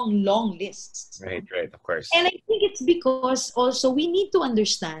 long, long, long list. Right, right, of course. And I think it's because also we need to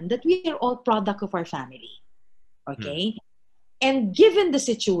understand that we are all product of our family. Hmm. Okay? And given the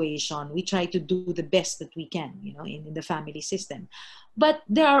situation, we try to do the best that we can, in the family system. But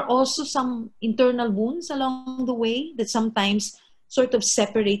there are also some internal wounds along the way that sometimes sort of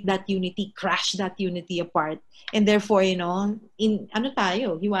separate that unity, crash that unity apart, and therefore, in ano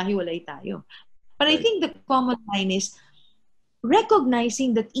tayo, hiwa-hiwalay tayo. But I Right. think the common line is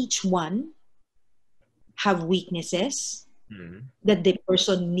recognizing that each one have weaknesses Mm-hmm. that the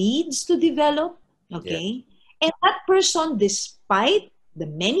person needs to develop, Yeah. okay? And that person, despite the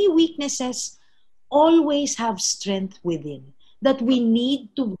many weaknesses, always have strength within that we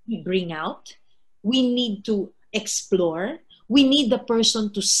need to bring out, we need to explore, we need the person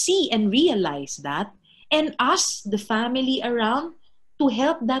to see and realize that, and us, the family around, to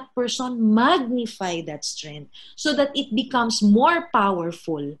help that person magnify that strength so that it becomes more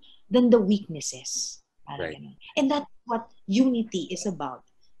powerful than the weaknesses. Parang Right. ganun. And that's what unity is about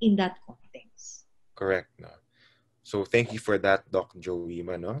in that context. Correct. No. So thank you for that, Doc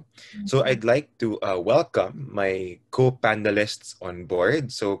Jowima. No. So I'd like to welcome my co-panelists on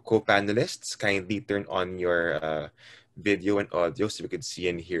board. So co-panelists, kindly turn on your video and audio so we could see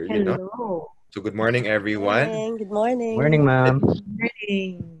and hear you. No. Hello. So good morning, everyone. Morning. Good morning. Morning, ma'am.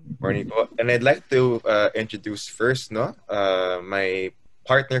 Morning. Morning po. And I'd like to introduce first, no, my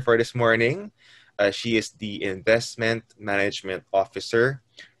partner for this morning. She is the Investment Management Officer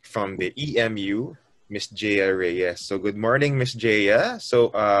from the EMU, Miss Jaya Reyes. So good morning, Miss Jaya.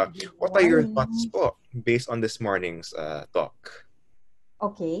 So Good what are your thoughts morning. po based on this morning's talk?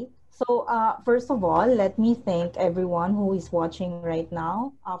 Okay. So, first of all, let me thank everyone who is watching right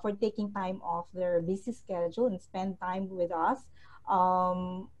now for taking time off their busy schedule and spend time with us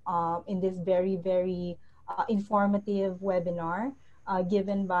in this very, very informative webinar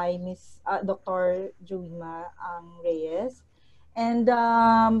given by Miss Dr. Jowima Reyes. And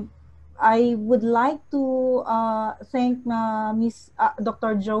I would like to thank Miss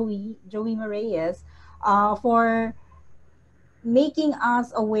Dr. Jowima Reyes for making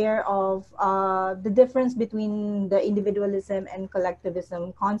us aware of the difference between the individualism and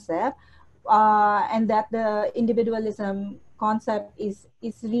collectivism concept, and that the individualism concept is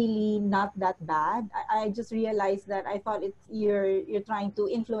really not that bad. I just realized that I thought it's you're trying to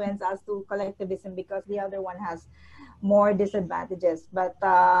influence us to collectivism because the other one has more disadvantages. But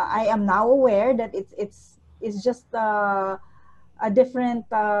I am now aware that it's just a different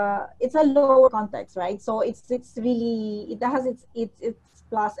it's a lower context, right? So it's really it has its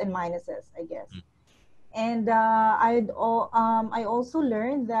plus and minuses, I guess. And I also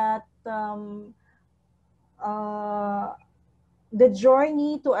learned that uh, the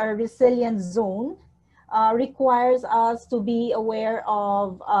journey to a resilient zone requires us to be aware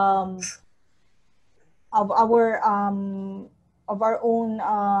of our own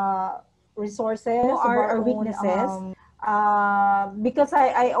resources, of our weaknesses. Because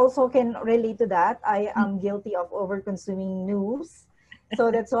I also can relate to that. I am guilty of over consuming news. So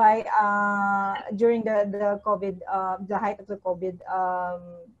that's why during the COVID, the height of the COVID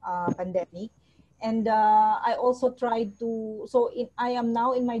pandemic, and I also tried to. I am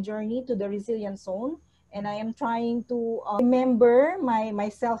now in my journey to the resilient zone, and I am trying to remember my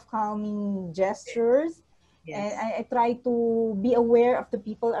self calming gestures, and Yes. I try to be aware of the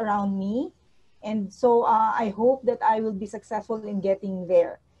people around me, and so I hope that I will be successful in getting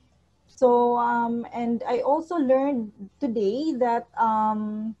there. So and I also learned today that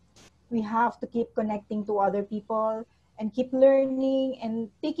we have to keep connecting to other people and keep learning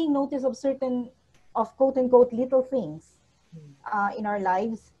and taking notice of certain of quote unquote little things in our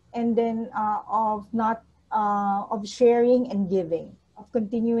lives, and then of not of sharing and giving, of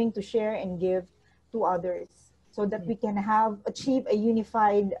continuing to share and give to others so that we can have achieve a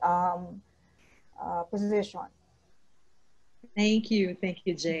unified position. Thank you,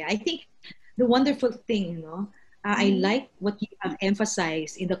 Jay. I think the wonderful thing, I like what you have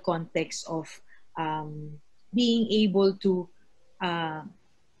emphasized in the context of being able to uh,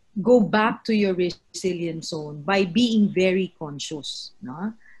 go back to your resilient zone by being very conscious,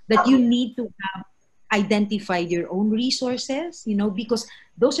 no? That you need to have identified your own resources, because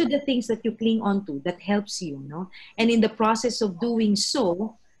those are the things that you cling on to that helps you, and in the process of doing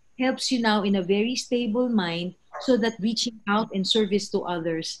so, helps you now in a very stable mind so that reaching out and service to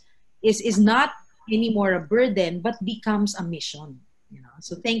others is not anymore a burden but becomes a mission.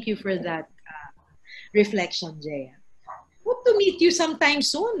 So thank you for that reflection, Jaya. Hope to meet you sometime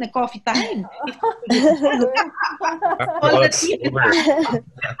soon, na coffee time. Sure. After All all the of team. October.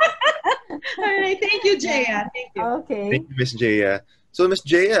 All right, thank you, Jaya. Thank you. Okay. Thank you, Miss Jaya. So Miss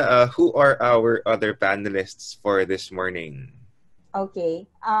Jaya, who are our other panelists for this morning? Okay.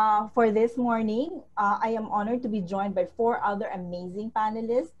 For this morning, I am honored to be joined by four other amazing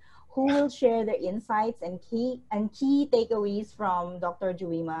panelists who will share their insights and key takeaways from Dr.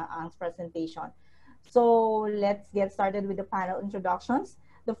 Jowima Ang's presentation. So let's get started with the panel introductions.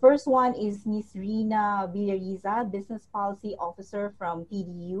 The first one is Ms. Rina Villariza, Business Policy Officer from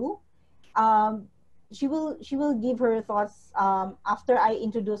TDU. Um, she will give her thoughts after I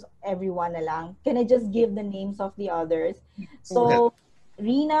introduce everyone na lang. Can I just give the names of the others? Go ahead. So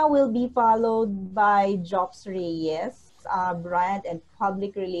Rina will be followed by Jobs Reyes, brand and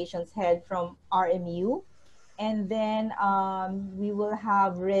public relations head from RMU. And then we will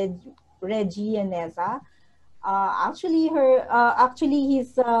have Reggie Yaneza. Actually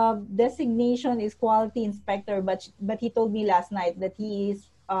his designation is quality inspector, but he told me last night that he is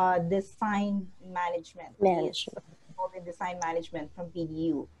design management. He is Management. involved in design management from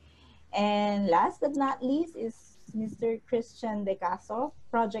PDU. And last but not least is Mr. Christian De Caso,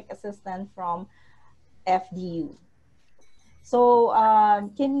 project assistant from FDU. So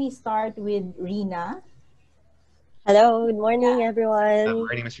can we start with Rina? Hello, good morning, Good everyone.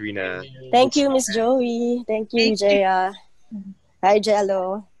 morning, Miss Rina. Thank you, Miss Joey. Thank you, Thank you. Jaya. Hi,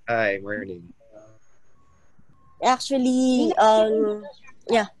 Jello. Hi, morning. Actually, Rina, can you introduce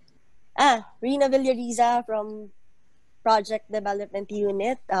yeah. yourself? Rina Villariza from Project Development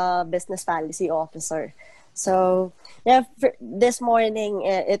Unit, Business Policy Officer. So, yeah, this morning,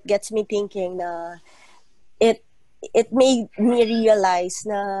 it gets me thinking na it it made me realize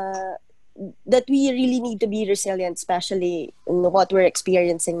na that we really need to be resilient, especially in what we're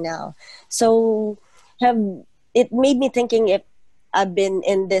experiencing now. So, have it made me thinking if I've been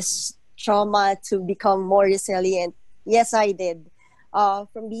in this trauma to become more resilient. Yes, I did.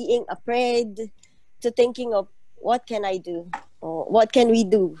 From being afraid to thinking of what can I do, or what can we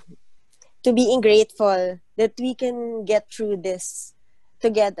do, to being grateful that we can get through this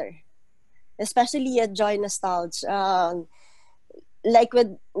together, especially at Joy-Nostalg. Like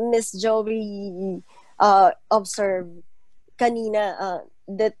with Miss Joey observed kanina,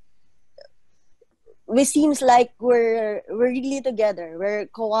 that we seems like we're really together. We're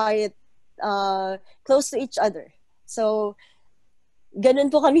quiet, close to each other. So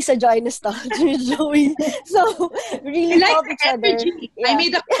ganun po kami sa Joy-Nostalg with Joey. So I really like help the each other. energy. I Yeah.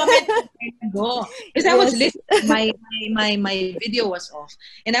 made a comment a while ago because I was Yes. listening. My video was off,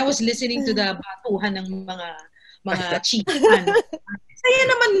 and I was listening to the batuhan ng mga chikan. Saya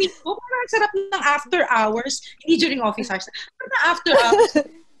naman nito. Parang ang sarap ng after hours, hindi during office hours. Parang after hours,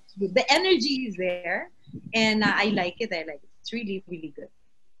 the energy is there, and I like it. I like it. It's really, really good.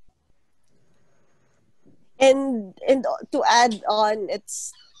 And to add on,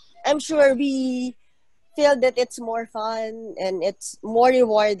 it's I'm sure we feel that it's more fun and it's more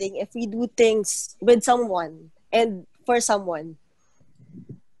rewarding if we do things with someone and for someone.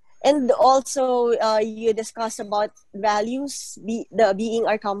 And also, you discuss about values, the being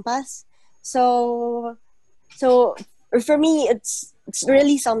our compass. So, so for me, it's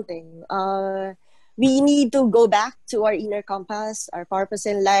really something. We need to go back to our inner compass, our purpose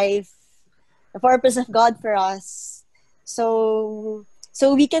in life, the purpose of God for us. So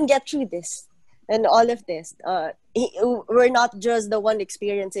we can get through this and all of this. We're not just the one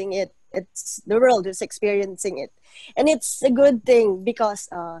experiencing it. It's the world is experiencing it, and it's a good thing because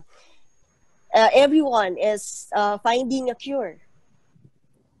everyone is finding a cure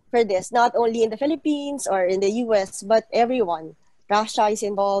for this. Not only in the Philippines or in the U.S., but everyone. Russia is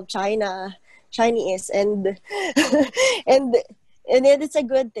involved, China, Chinese, and and and it's a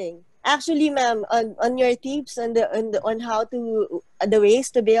good thing. Actually, ma'am, on your tips on how to the ways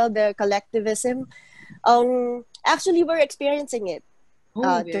to build the collectivism, actually we're experiencing it.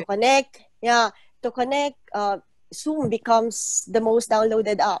 Oh, To very. connect, yeah, to connect. Zoom becomes the most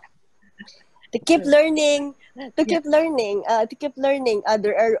downloaded app. To keep True. learning, Yeah. to keep learning.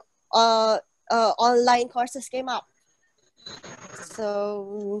 There are online courses came up.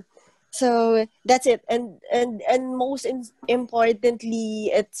 So that's it, and most importantly,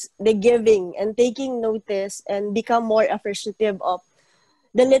 it's the giving and taking notice and become more appreciative of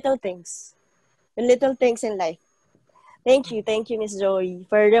the little things in life. Thank you, Miss Joey,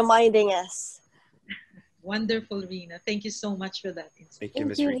 for reminding us. Wonderful, Rina. Thank you so much for that insight. Thank you, Thank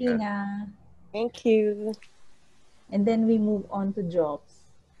Miss you, Rina. Rina. Thank you. And then we move on to Jobs.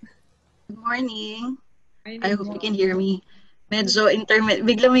 Good morning. I Morning. hope you can hear me. Medyo intermittent.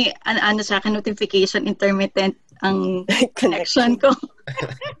 Bigla may ano sa akin notification intermittent ang connection Connection. ko.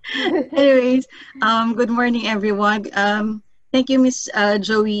 Anyways, good morning everyone. Thank you Miss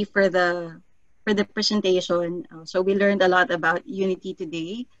Joey for the presentation. So we learned a lot about unity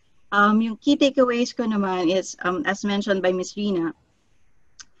today. Yung key takeaways ko naman is as mentioned by Miss Rina,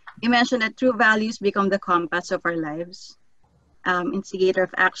 you mentioned that true values become the compass of our lives. Instigator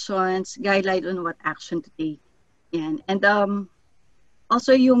of actions, guideline on what action to take. And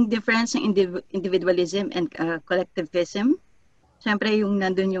also yung difference ng individualism and collectivism. Siyempre yung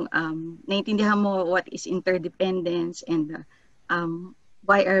nandun yung naiintindihan mo what is interdependence and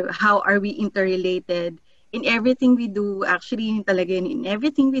how are we interrelated in everything we do. Actually, yun talaga yun, in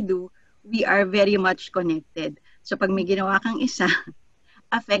everything we do, we are very much connected. So pag may ginawa kang isa,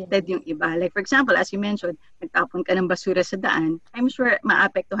 affected yung iba. Like for example, as you mentioned, nagtapon ka ng basura sa daan, I'm sure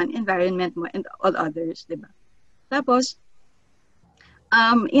maapektuhan environment mo and all others, di ba? Tapos,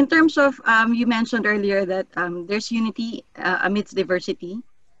 in terms of, you mentioned earlier that there's unity amidst diversity.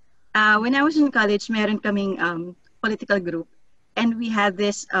 When I was in college, meron kaming political group, and we had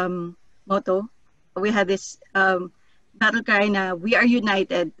this motto, we had this battle cry na we are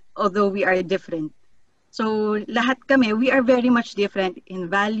united although we are different. So lahat kami, we are very much different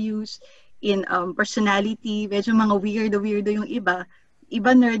in values, in personality, medyo mga weirdo yung iba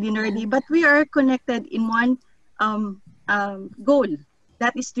nerdy, but we are connected in one goal.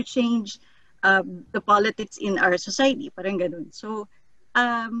 That is to change the politics in our society, parang ganun. So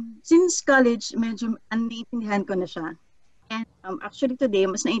since college, medyo naiintindihan ko na siya. And actually today,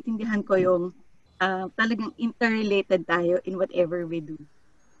 mas naiintindihan ko yung talagang interrelated tayo in whatever we do.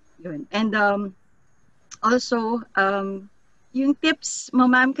 Yun. And also, yung tips mo,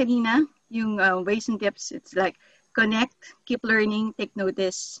 ma'am, kanina, yung ways and tips, it's like connect, keep learning, take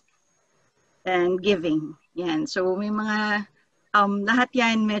notice, and giving. Yan. So may mga, lahat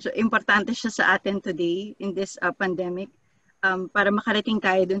yan, medyo importante siya sa atin today in this pandemic. Para makarating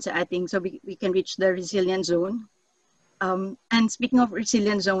tayo dun sa ating, so we can reach the resilient zone. And speaking of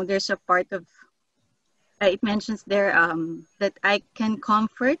resilient zone, there's a part of, it mentions there that I can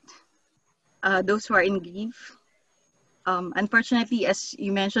comfort those who are in grief. Unfortunately, as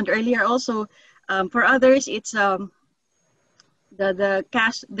you mentioned earlier also, for others, it's the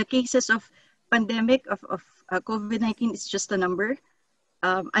cases of pandemic of COVID-19 is just a number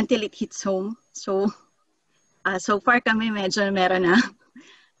until it hits home. So so far kami medyo meron na.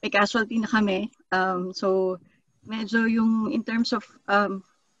 May casualty na kami. So medyo yung in terms of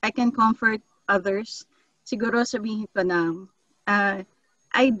I can comfort others. Siguro sabihin ko na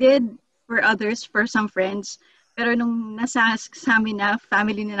I did for others, for some friends. Pero nung nasa sa amin na,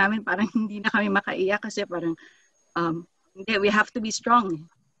 family na namin, parang hindi na kami makaiyak kasi parang hindi, we have to be strong.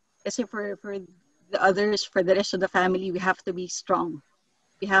 Kasi for the others, for the rest of the family, we have to be strong.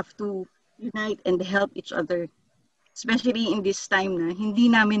 We have to unite and help each other. Especially in this time na hindi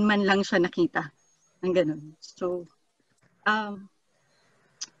namin man lang siya nakita. Ang ganun. So,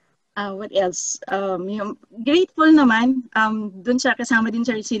 what else? Yung grateful naman, dun sa kasama din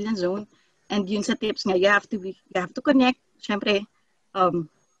sa Resilient Zone, and yun sa tips nga, you have to connect. Syempre,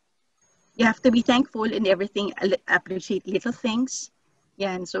 you have to be thankful in everything, appreciate little things.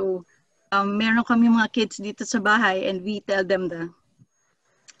 Yan, so, meron kami mga kids dito sa bahay and we tell them na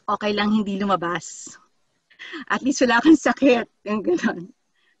okay lang hindi lumabas. At least wala kang sakit. Yung gano'n.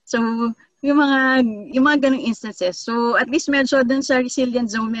 So, yung mga ganong instances. So, at least medyo dun sa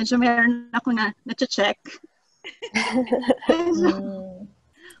resilient zone, medyo meron ako na check.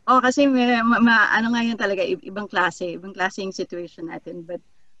 Kasi ano nga yun talaga, ibang klase yung situation natin. But,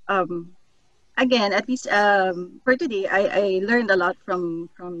 again, at least for today, I learned a lot from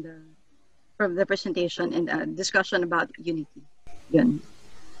the presentation and discussion about unity. Yun.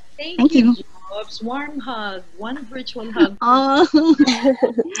 Thank you. Jobs. Warm hug. One virtual hug. Oh,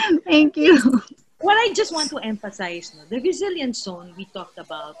 thank you. What I just want to emphasize, the resilient zone we talked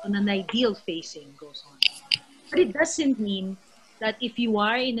about on an ideal facing goes on. But it doesn't mean that if you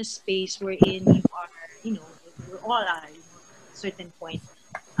are in a space wherein you are, we all are, at a certain point,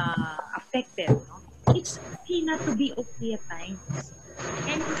 affected, it's okay not to be okay at times.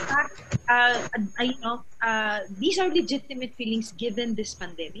 And in fact, these are legitimate feelings given this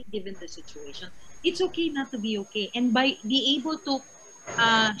pandemic, given the situation. It's okay not to be okay. And by be able to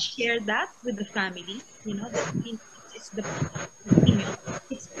share that with the family, it's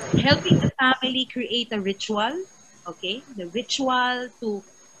helping the family create a ritual, okay? The ritual to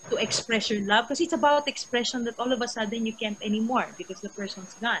express your love, because it's about expression that all of a sudden you can't anymore because the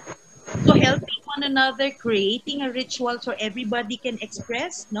person's gone. So helping one another, creating a ritual so everybody can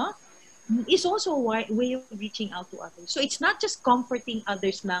express, is also a way of reaching out to others. So it's not just comforting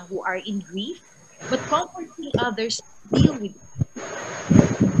others now who are in grief, but comforting others deal with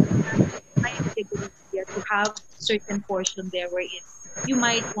it. To have certain portion there where you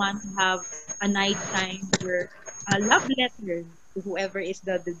might want to have a nighttime where a love letter to whoever is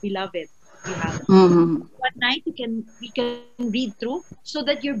the beloved you have. One night we can read through so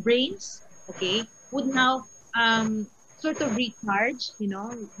that your brains, okay, would now sort of recharge,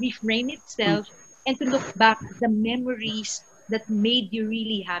 reframe itself, and to look back at the memories that made you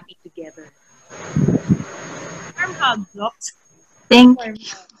really happy together. Warm hug, Drops. Thank you.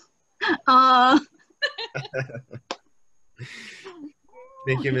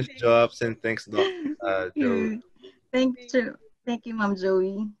 Thank you, Miss Jobs, and thanks, Doc Joe. Yeah. Thank you, Mom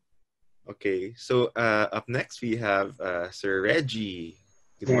Joey. Okay, so up next we have Sir Reggie.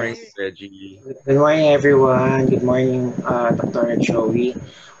 Good morning, Yes. Reggie. Good morning, everyone. Good morning, Dr. Joey.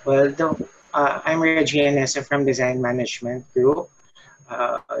 I'm Reggie Anessa from Design Management Group.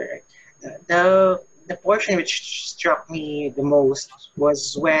 Alright. The portion which struck me the most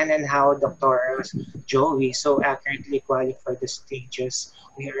was when and how Dr. Joey so accurately qualified the stages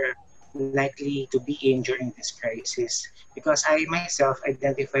we are likely to be in during this crisis. Because I myself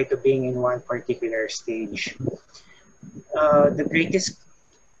identify to being in one particular stage. The greatest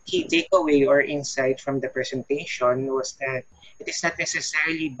key takeaway or insight from the presentation was that it is not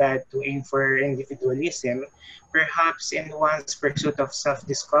necessarily bad to aim for individualism. Perhaps in one's pursuit of self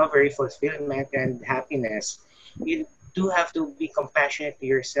discovery, fulfillment, and happiness, you do have to be compassionate to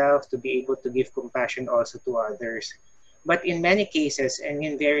yourself to be able to give compassion also to others. But in many cases and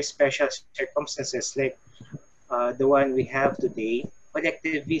in very special circumstances like the one we have today,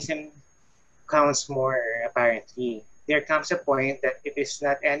 collectivism counts more apparently. There comes a point that it is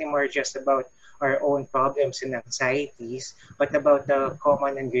not anymore just about our own problems and anxieties, but about the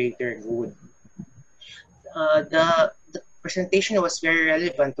common and greater good. The presentation was very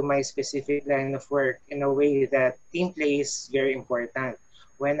relevant to my specific line of work in a way that team play is very important.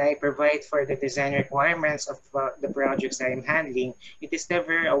 When I provide for the design requirements of the projects I am handling, it is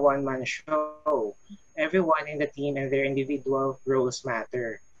never a one-man show. Everyone in the team and their individual roles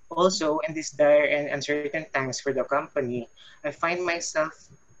matter. Also, in these dire and uncertain times for the company, I find myself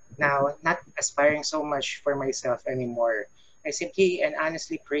now not aspiring so much for myself anymore. I simply and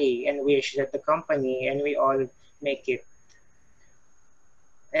honestly pray and wish that the company and we all make it.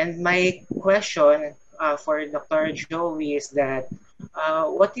 And my question for Dr. Joey is that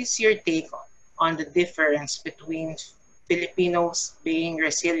what is your take on the difference between Filipinos being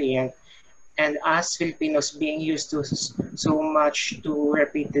resilient and us Filipinos being used to so much to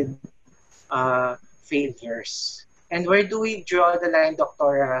repeated failures? And where do we draw the line,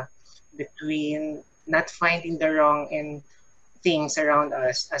 Doctora, between not finding the wrong in things around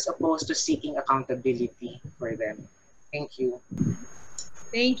us as opposed to seeking accountability for them? Thank you.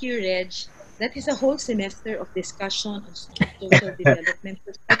 Thank you, Reg. That is a whole semester of discussion on social development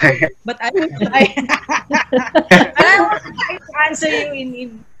perspective. But I will try. And I will try to answer you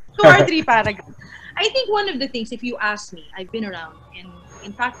in two or three paragraphs. I think one of the things, if you ask me, I've been around, and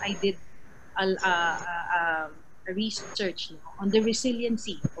in fact, I did a research on the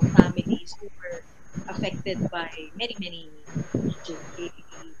resiliency of families who were affected by many, many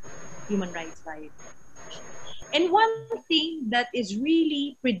human rights violations. And one thing that is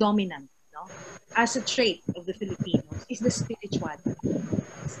really predominant, as a trait of the Filipinos is the spirituality.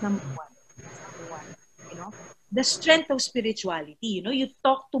 It's number one. It's number one. You know, the strength of spirituality. You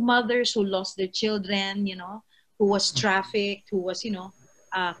talk to mothers who lost their children, who was trafficked, who was,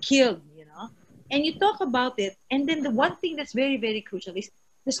 killed, and you talk about it. And then the one thing that's very, very crucial is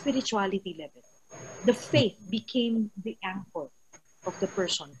the spirituality level. The faith became the anchor of the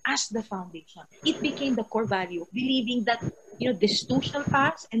person as the foundation. It became the core value of believing that, this too shall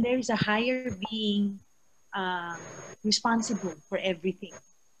pass and there is a higher being responsible for everything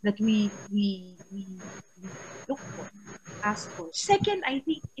that we look for, ask for. Second, I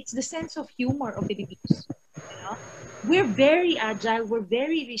think it's the sense of humor of Filipinos. We're very agile, we're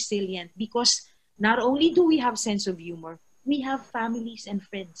very resilient because not only do we have sense of humor, we have families and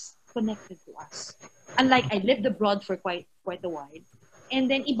friends connected to us. Unlike I lived abroad for quite a while. And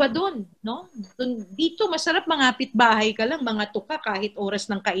then iba doon, no? Dito masarap mangapit bahay ka lang, mga tuka kahit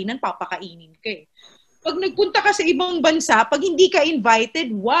oras ng kainan papakainin ka eh. Pag nagpunta ka sa ibang bansa, pag hindi ka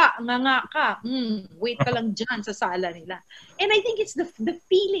invited, nga ka. Wait ka lang dyan sa sala nila. And I think it's the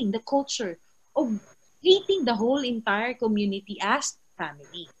feeling, the culture of treating the whole entire community as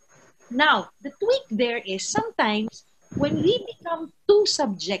family. Now, the tweak there is sometimes when we become too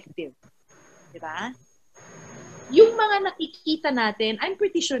subjective, di ba? Yung mga nakikita natin, I'm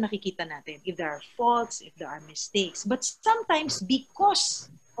pretty sure nakikita natin if there are faults, if there are mistakes. But sometimes because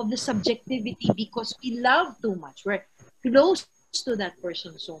of the subjectivity, because we love too much, we're close to that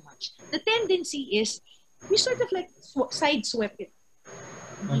person so much, the tendency is we sort of like sideswipe it.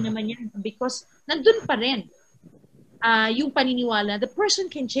 Hindi naman yan because nandun pa rin yung paniniwala, the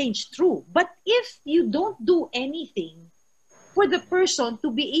person can change, true. But if you don't do anything for the person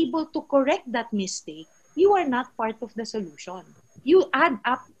to be able to correct that mistake, you are not part of the solution. You add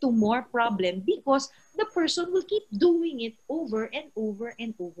up to more problem because the person will keep doing it over and over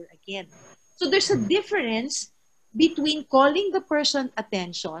and over again. So there's a difference between calling the person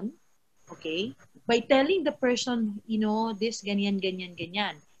attention, okay, by telling the person, this, ganyan, ganyan,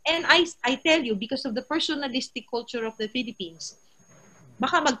 ganyan. And I tell you, because of the personalistic culture of the Philippines,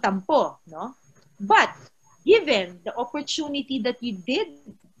 baka magtampo, no? But given the opportunity that you did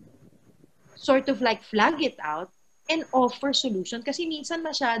sort of like flag it out and offer solution, kasi minsan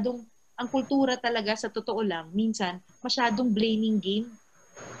masyadong, ang kultura talaga sa totoo lang, minsan masyadong blaming game.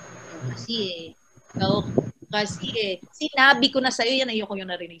 Kasi sinabi ko na sa'yo, yan ayoko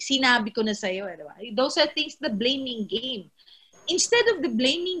yung narinig, sinabi ko na sa'yo, diba? Those are things, the blaming game. Instead of the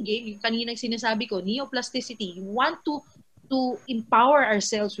blaming game, yung kaninang sinasabi ko, neoplasticity, you want to empower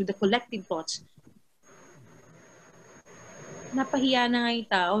ourselves with the collective thoughts. Napahiya na nga yung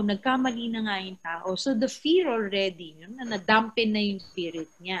tao, nagkamali na nga yung tao. So the fear already, nadampen na yung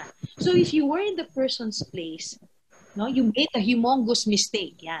spirit niya. So if you were in the person's place, you made a humongous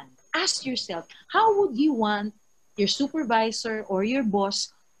mistake, yan. Ask yourself, how would you want your supervisor or your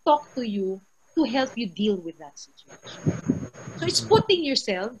boss talk to you to help you deal with that situation? So it's putting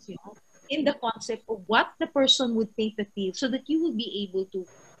yourself, in the concept of what the person would think to feel so that you will be able to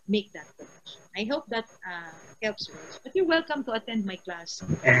make that connection. I hope that helps, Rose. But you're welcome to attend my class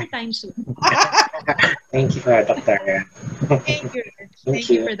anytime soon. Thank you for that, Dr. Thank you, Rich. Thank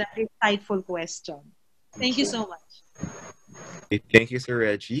you for that insightful question. Thank you so much. Thank you, Sir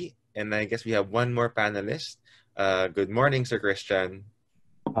Reggie. And I guess we have one more panelist. Good morning, Sir Christian.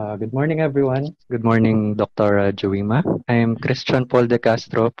 Good morning, everyone. Good morning, Dr. Jowima. I'm Christian Paul de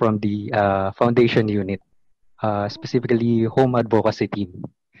Castro from the Foundation Unit, specifically Home Advocacy Team.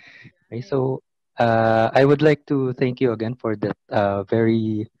 Okay, so I would like to thank you again for that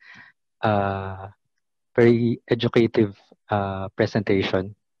very educative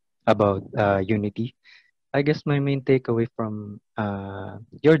presentation about unity. I guess my main takeaway from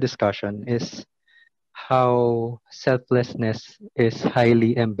your discussion is how selflessness is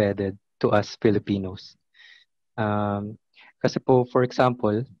highly embedded to us Filipinos. Kasi po, for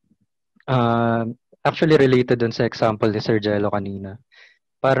example, actually related dun sa example ni Sir Jello kanina,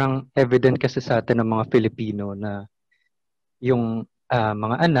 parang evident kasi sa atin ng mga Filipino na yung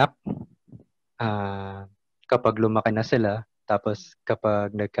mga anak, kapag lumaki na sila, tapos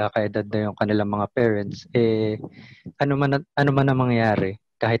kapag nagkakaedad na yung kanilang mga parents, ano man ang mangyayari,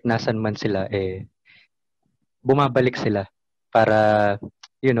 kahit nasan man sila, bumabalik sila para,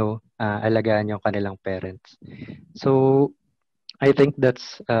 alagaan yung kanilang parents. So, I think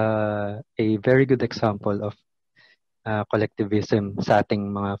that's a very good example of collectivism sa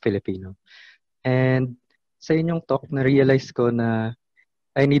ating mga Filipino. And sa inyong talk, na-realize ko na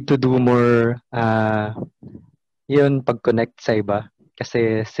I need to do more pag-connect sa iba.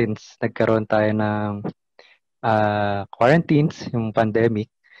 Kasi since nagkaroon tayo ng quarantines, yung pandemic,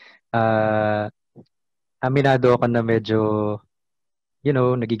 aminado ako na medyo,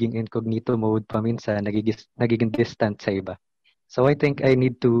 nagiging incognito mode paminsan, nagiging distant sa iba. So I think I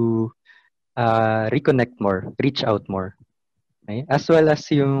need to reconnect more, reach out more. Okay? As well as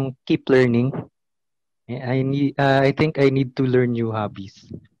yung keep learning. I think I need to learn new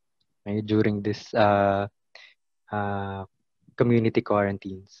hobbies during this community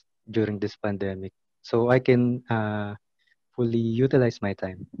quarantines, during this pandemic. So I can fully utilize my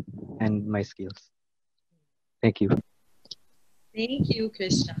time and my skills. Thank you. Thank you,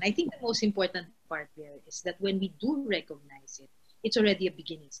 Christian. I think the most important part there is that when we do recognize it, it's already a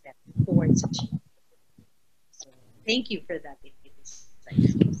beginning step towards achievement. So thank you for that.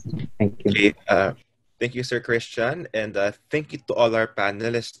 Thank you. Okay, thank you, Sir Christian, and thank you to all our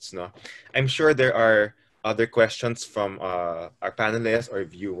panelists. No, I'm sure there are other questions from our panelists or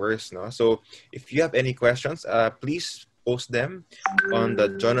viewers. No, so if you have any questions, please post them on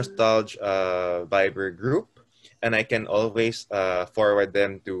the Joy-Nostalg Viber group, and I can always forward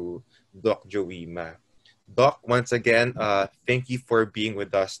them to Doc Jowima. Doc, once again, thank you for being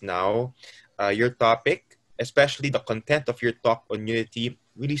with us now. Your topic, especially the content of your talk on unity,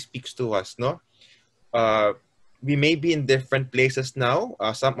 really speaks to us, no? We may be in different places now.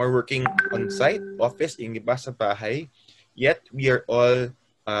 Some are working on site, office, yung iba sa bahay. Yet, we are all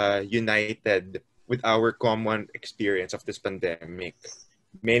united with our common experience of this pandemic.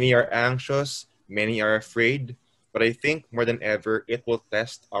 Many are anxious, many are afraid, but I think more than ever, it will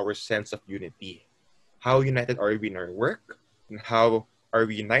test our sense of unity. How united are we in our work? And how are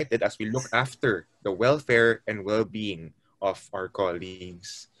we united as we look after the welfare and well-being of our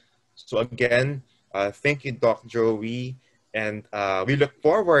colleagues? So again, thank you, Doc Joey, and we look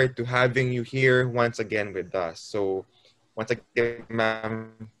forward to having you here once again with us. So once again,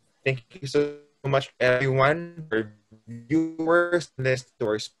 ma'am, thank you so much, everyone, our viewers,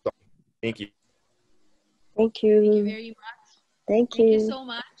 listeners. Thank you. Thank you. Thank you very much. Thank Thank you you. so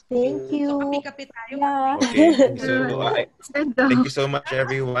much. Thank you. So, you. kape-kape tayo. Yeah. Okay. Good. So, Ganda. thank you so much,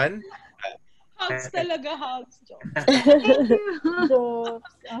 everyone. Hugs talaga, hugs. Jokes. Thank you.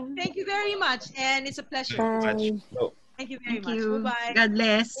 Jokes. Thank you very much. And it's a pleasure. Much. Bye. So, Thank you very Thank much. you. Bye-bye. God Thank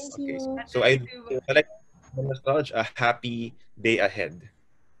bless. okay. you. So God I bless you too. like nostalgia. A happy day ahead.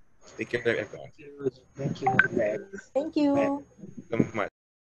 Take care, everyone. Thank you. Thank you. Bye. Thank Bye. you. So much.